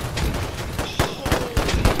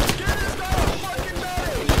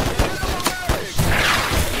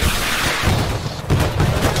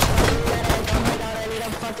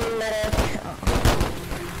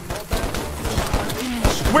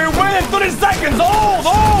 We're winning 30 seconds! Hold!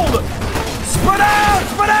 Hold! Spread out!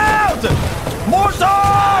 Spread out! Mortar!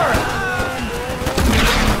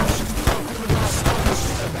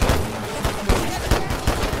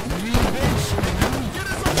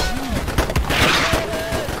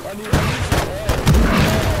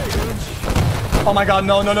 Oh my god,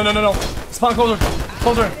 no, no, no, no, no, no. Spawn closer.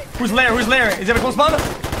 Closer. Who's lair? Who's lair? Is he have a close spawn?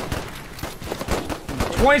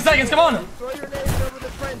 20 seconds, come on!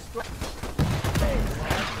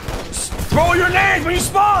 Throw your nades when you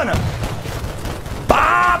spawn!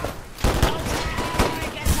 Bob!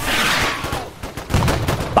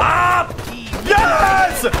 Bob!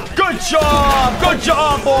 Yes! Good job! Good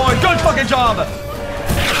job, boy! Good fucking job!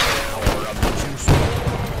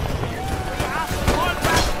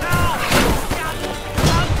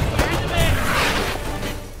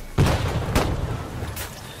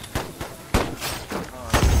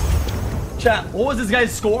 Chat, what was this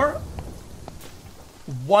guy's score?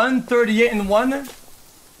 138 and 1?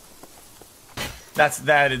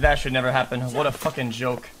 That should never happen. What a fucking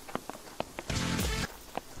joke.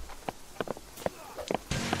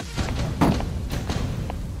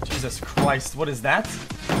 Jesus Christ, what is that?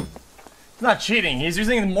 He's not cheating, he's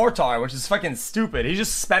using the mortar, which is fucking stupid. He's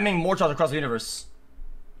just spamming mortars across the universe.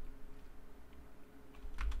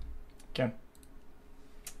 Okay.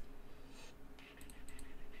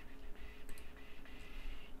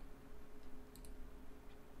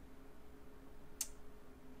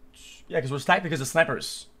 Yeah, because we're stacked because of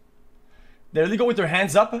snipers. They really go with their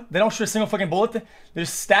hands up. They don't shoot a single fucking bullet. They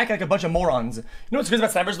just stack like a bunch of morons. You know what's crazy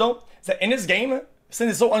about snipers though? Is that in this game, since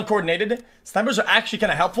it's so uncoordinated, snipers are actually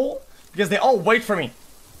kind of helpful because they all wait for me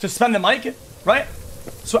to spam the mic, right?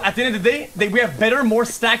 So at the end of the day, we have better, more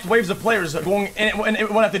stacked waves of players going in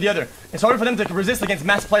one after the other. It's harder for them to resist against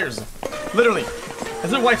mass players. Literally.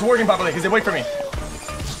 This is why it's working properly, because they wait for me.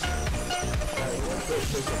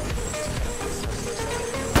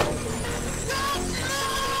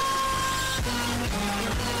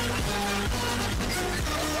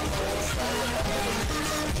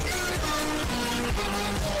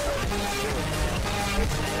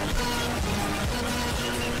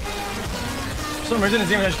 For some reason, this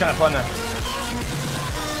game is actually kind of fun now.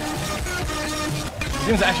 This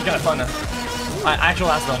game is actually kind of fun now. Actual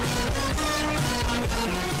last though.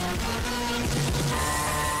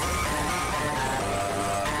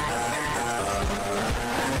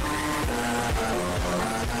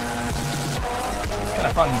 Kind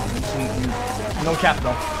of fun. No cap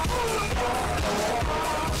though.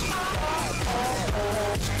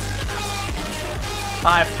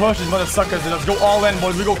 I push these mother suckers. Let's go all in,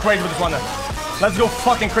 boys. We go crazy with this one. Let's go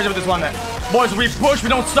fucking crazy with this one. Boys, we push, we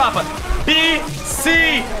don't stop. B,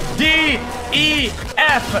 C, D, E,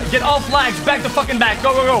 F. Get all flags. Back to fucking back.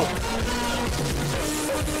 Go, go, go.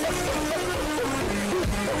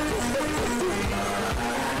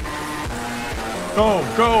 Go,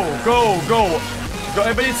 go, go, go. Go,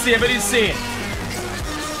 everybody see, everybody see.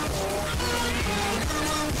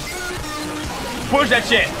 Push that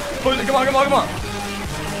shit. Push it. Come on, come on, come on.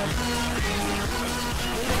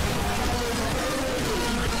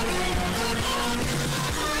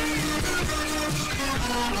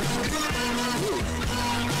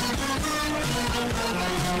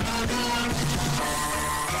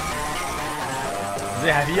 Is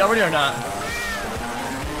it heavy already or not?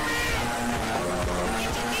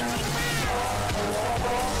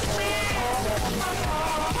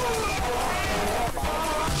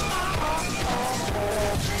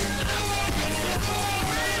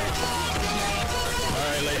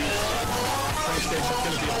 Alright, ladies. PlayStation's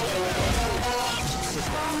gonna be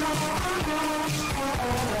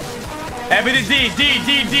Everybody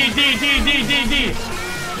D.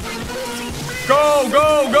 Go, go,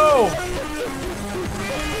 go.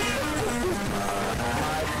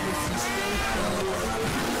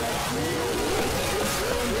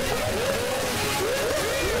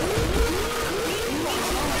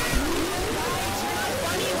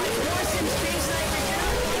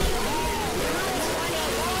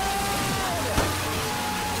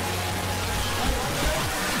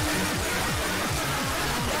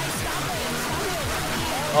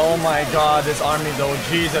 Oh my god, this army though,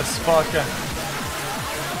 Jesus fuck.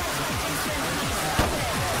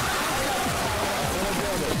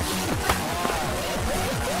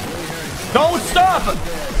 Don't stop!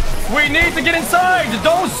 We need to get inside!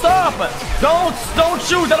 Don't stop! Don't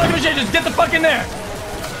shoot! Don't give a shit, just get the fuck in there!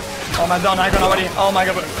 Oh my god, I got already. Oh my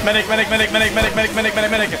god, medic.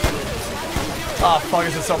 Oh fuck,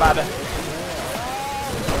 this is so bad.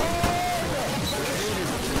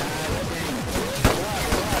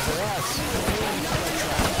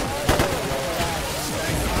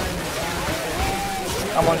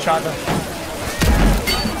 I'm one shot though.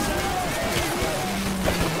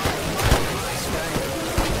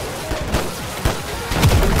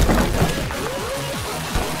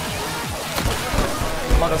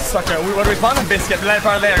 Mother sucker. What do we spawn? Biscuit. Let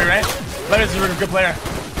it Larry, right? Larry's a really good player.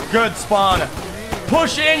 Good spawn.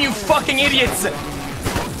 Push in, you fucking idiots!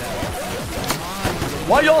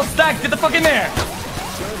 Why are you all stacked? Get the fuck in there!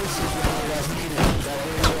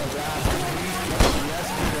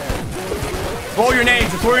 Throw your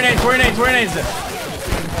nades, throw your nades, throw your nades, throw your nades.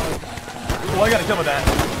 Oh, I got a kill with that.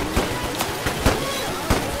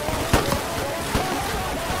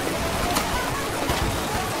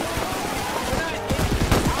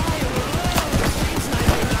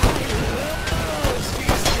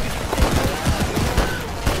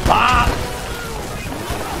 Ah!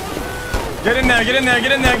 Get in there, get in there,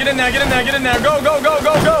 get in there, get in there, get in there, get in there. Go, go, go,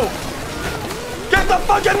 go, go! Get the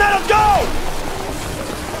fuck in there, let's go!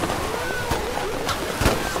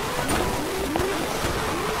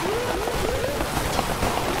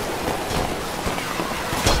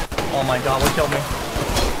 Oh my god, what killed me?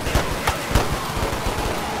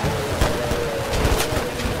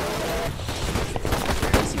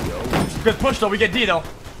 Good push though, we get D though.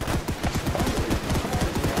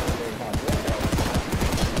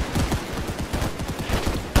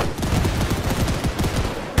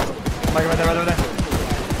 Oh my god, right there.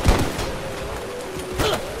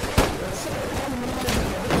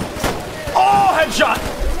 Oh, headshot!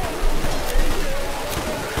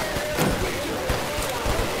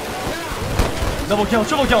 Double kill,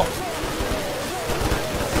 triple kill.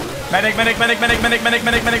 Medic, medic, medic, medic, medic, medic,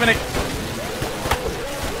 medic, medic, medic.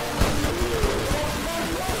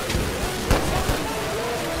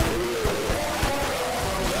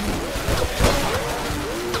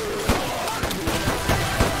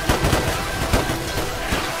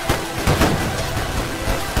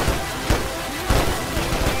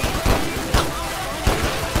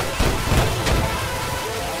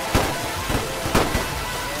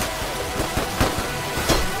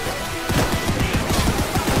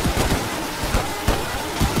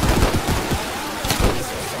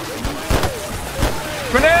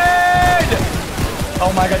 Grenade!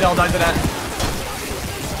 Oh my god, they all died to that.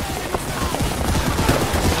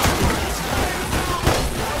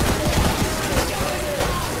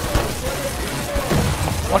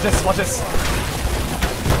 Watch this, watch this.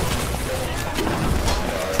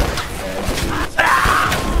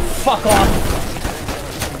 Ah! Fuck off.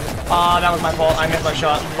 Ah, that was my fault. I missed my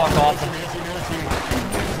shot. Fuck off.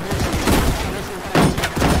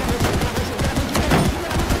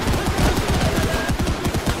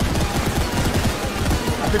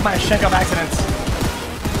 I took my shank of accidents.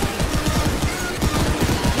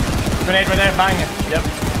 Grenade right there, bang it. Yep.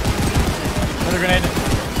 Another grenade.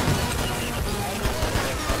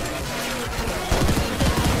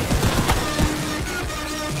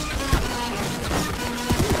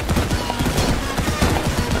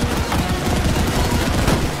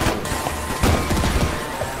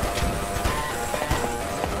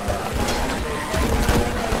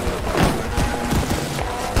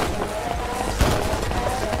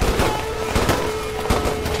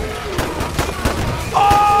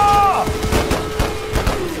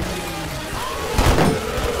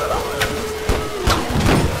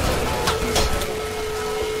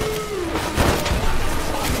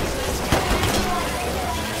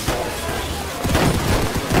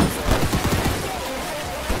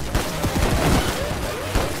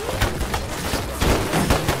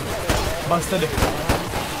 Busted.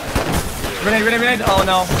 Grenade, grenade, grenade. Oh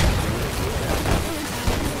no.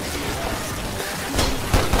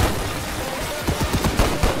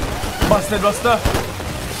 Busted, busted.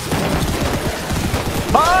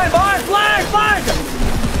 Bye, bye, flag, flag!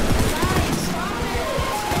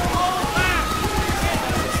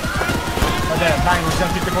 Oh there, bang, he's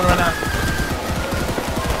gonna keep the corner right now.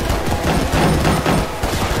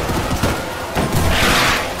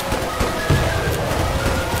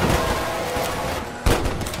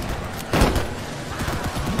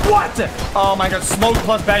 What? Oh my god, smoke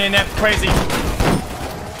plus bayonet, crazy.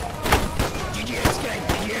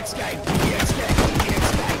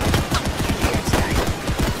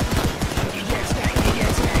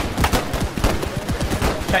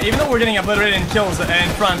 Okay, even though we're getting obliterated in kills in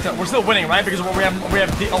front, we're still winning, right? Because we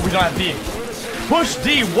have D. Oh, we don't have D. Push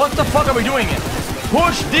D. What the fuck are we doing?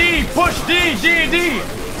 Push D. Push D. D. D.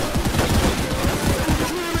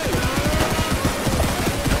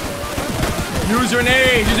 Use your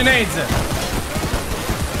nades. Use your nades.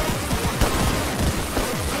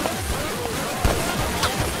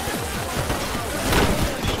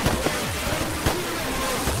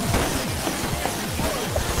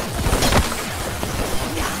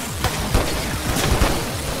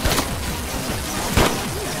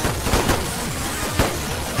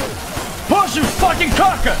 Push, you fucking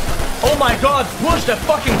cock! Oh my god, push the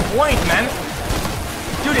fucking point, man.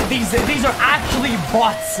 Dude, these are actually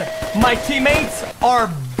bots. My teammates are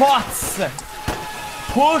bots.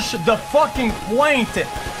 Push the fucking point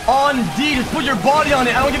on D. Just put your body on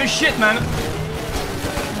it. I don't give a shit, man.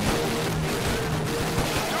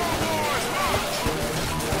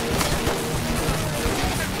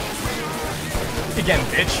 Again,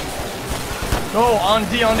 bitch. Go, on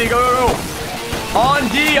D, go, go, go. On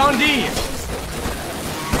D, on D.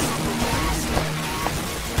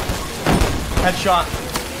 Headshot.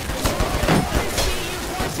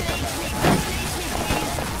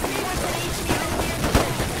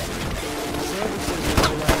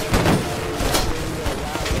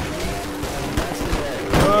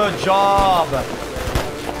 Good job.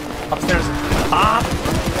 Upstairs. Ah!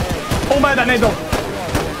 Oh my god, Nado!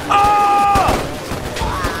 Ah!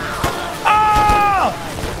 Ah!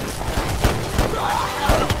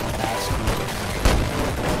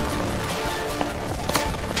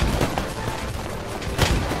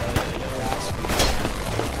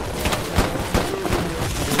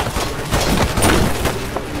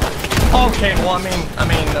 Okay, well, I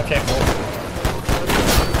mean, okay, well.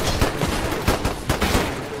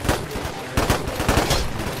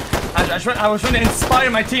 I was trying to inspire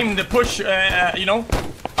my team to push, you know,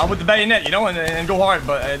 with the bayonet, you know, and go hard,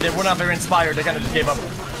 but they were not very inspired. They kind of just gave up.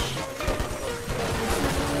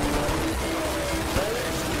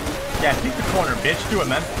 Yeah, peek the corner, bitch. Do it,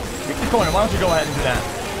 man. Peek the corner. Why don't you go ahead and do that?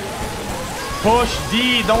 Push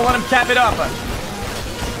D. Don't let him cap it up.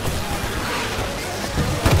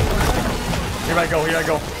 Here I go. Here I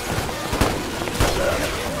go.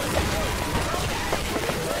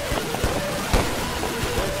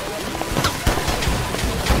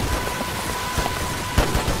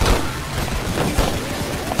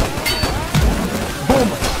 Boom.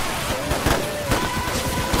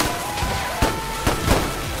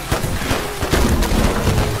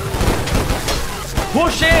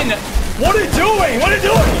 Push in! What are you doing? What are you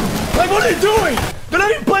doing? Like, what are you doing? You're not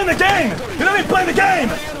even playing the game! You're not even playing the game!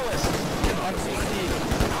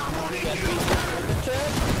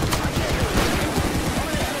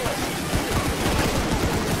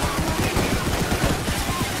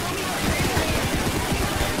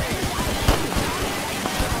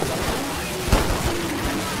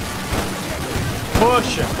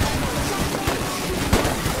 Push!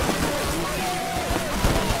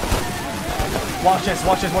 Watch this,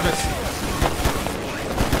 watch this, watch this.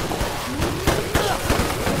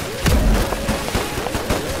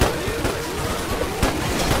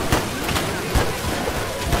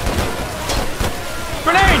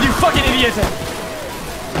 Grenade, you fucking idiot!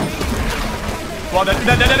 Well,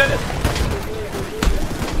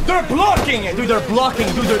 they're blocking it! Dude, they're blocking!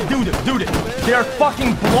 Dude, they're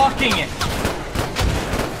fucking blocking it!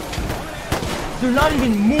 They're not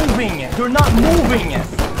even moving it! They're not moving it!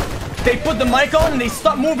 They put the mic on and they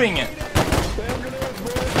stop moving it.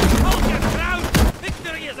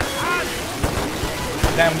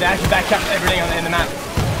 Damn, they actually backtracked everything in the map.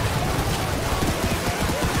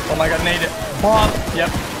 Oh my god, nade it. Bob. Yep.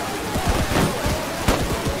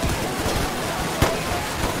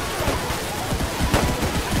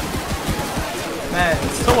 Man,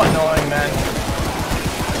 it's so annoying, man.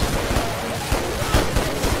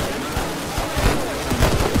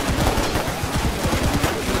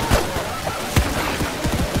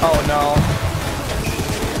 Oh no.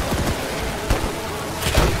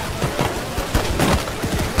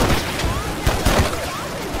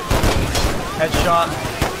 Headshot.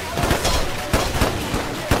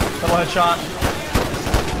 Double headshot.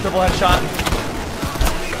 Triple headshot.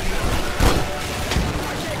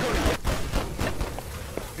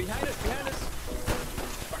 Behind us, behind us.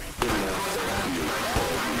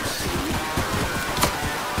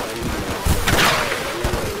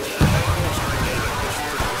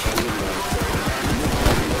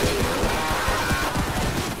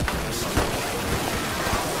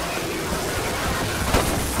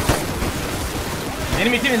 The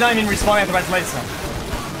enemy team is not even respawning at the right place now.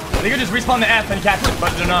 They could just respawn the F and catch it,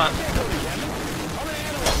 but they're not.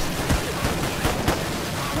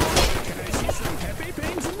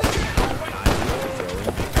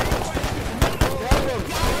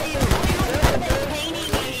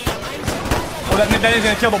 Oh, that is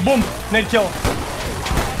gonna kill, but boom! Nade kill.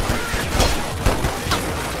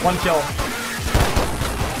 One kill.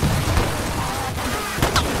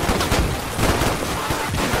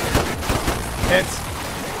 Hits.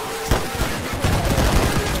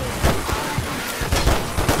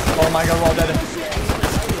 Oh my god, we're all dead.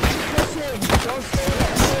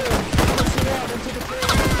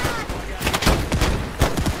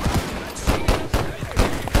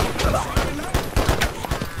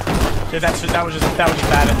 Yeah, that was just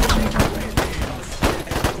bad.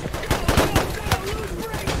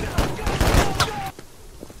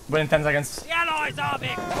 Win in 10 seconds. The Allies are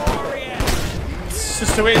victorious! It's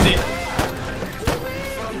just too easy.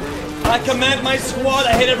 I command my squad,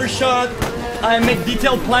 I hit every shot. I make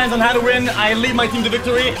detailed plans on how to win. I lead my team to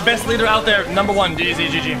victory. Best leader out there. Number one.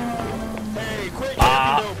 GG. Hey, quit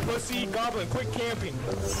camping though, pussy goblin. Quit camping.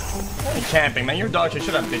 Hey, camping, man. You're a dog shit.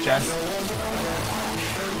 Shut up, bitch ass.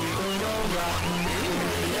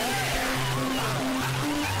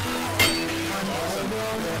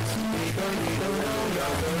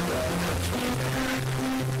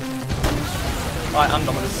 Alright, I'm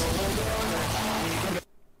done with this.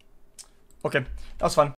 Okay, that was fun.